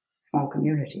particularly small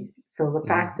communities. So the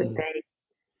fact that they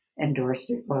endorsed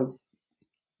it was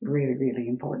really, really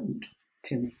important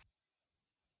to me.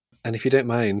 And if you don't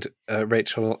mind,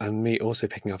 Rachel and me also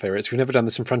picking our favourites. We've never done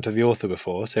this in front of the author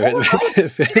before, so it makes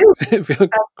it feel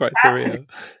quite surreal.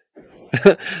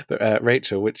 But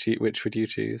Rachel, which would you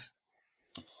choose?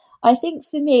 I think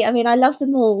for me, I mean, I love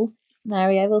them all,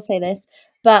 Mary, I will say this,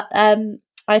 but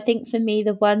I think for me,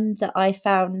 the one that I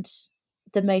found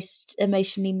the most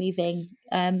emotionally moving,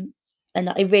 and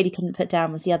that I really couldn't put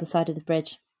down, was The Other Side of the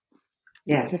Bridge.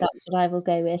 Yes. So that's what I will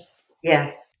go with.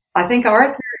 Yes. I think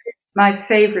Arthur is my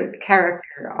favorite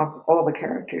character of all the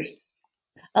characters.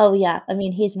 Oh yeah, I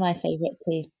mean, he's my favourite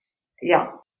too.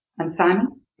 Yeah. And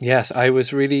Simon? Yes, I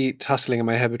was really tussling in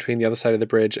my head between The Other Side of the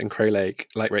Bridge and Crow Lake.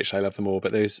 Like Rachel, I love them all,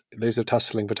 but those are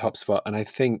tussling for top spot, and I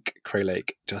think Crow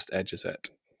Lake just edges it.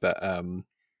 But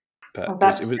it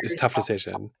was a tough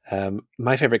decision.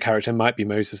 My favourite character might be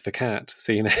Moses the cat.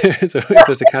 So, you know, so if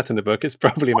there's a cat in the book, it's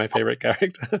probably my favourite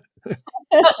character.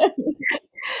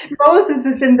 Moses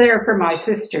is in there for my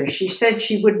sister. She said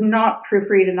she would not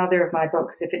proofread another of my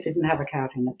books if it didn't have a cat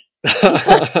in it.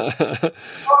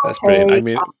 That's brilliant. I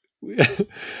mean,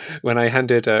 when I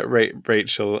handed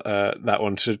Rachel that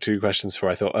one to 2 questions for,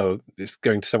 I thought, oh, it's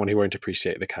going to someone who won't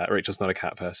appreciate the cat. Rachel's not a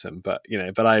cat person, but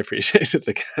I appreciated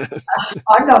the cat.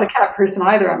 I'm not a cat person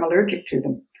either. I'm allergic to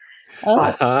them.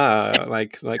 Oh.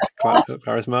 Like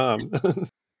Clara's mom.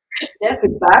 Yes,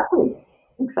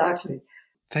 exactly.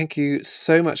 Thank you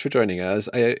so much for joining us.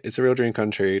 It's a real dream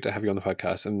come true to have you on the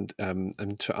podcast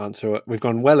and to answer. We've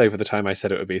gone well over the time I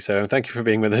said it would be, so thank you for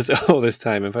being with us all this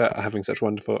time and for having such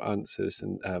wonderful answers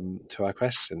and to our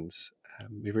questions.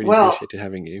 We really appreciated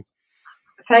having you.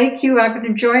 Thank you. I've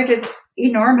enjoyed it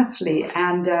enormously,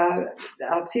 and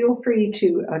feel free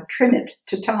to trim it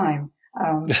to time.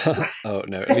 Oh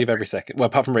no, leave every second. Well,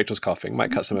 apart from Rachel's coughing,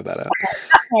 might cut some of that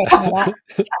out.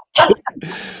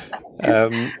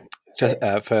 Just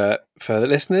for the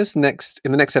listeners, in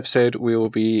the next episode, we will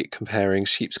be comparing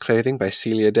Sheep's Clothing by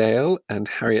Celia Dale and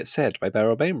Harriet Said by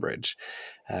Beryl Bainbridge.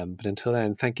 But until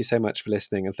then, thank you so much for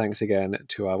listening, and thanks again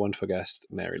to our wonderful guest,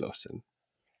 Mary Lawson.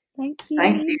 Thank you.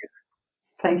 Thank you.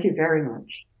 Thank you very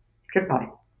much. Goodbye.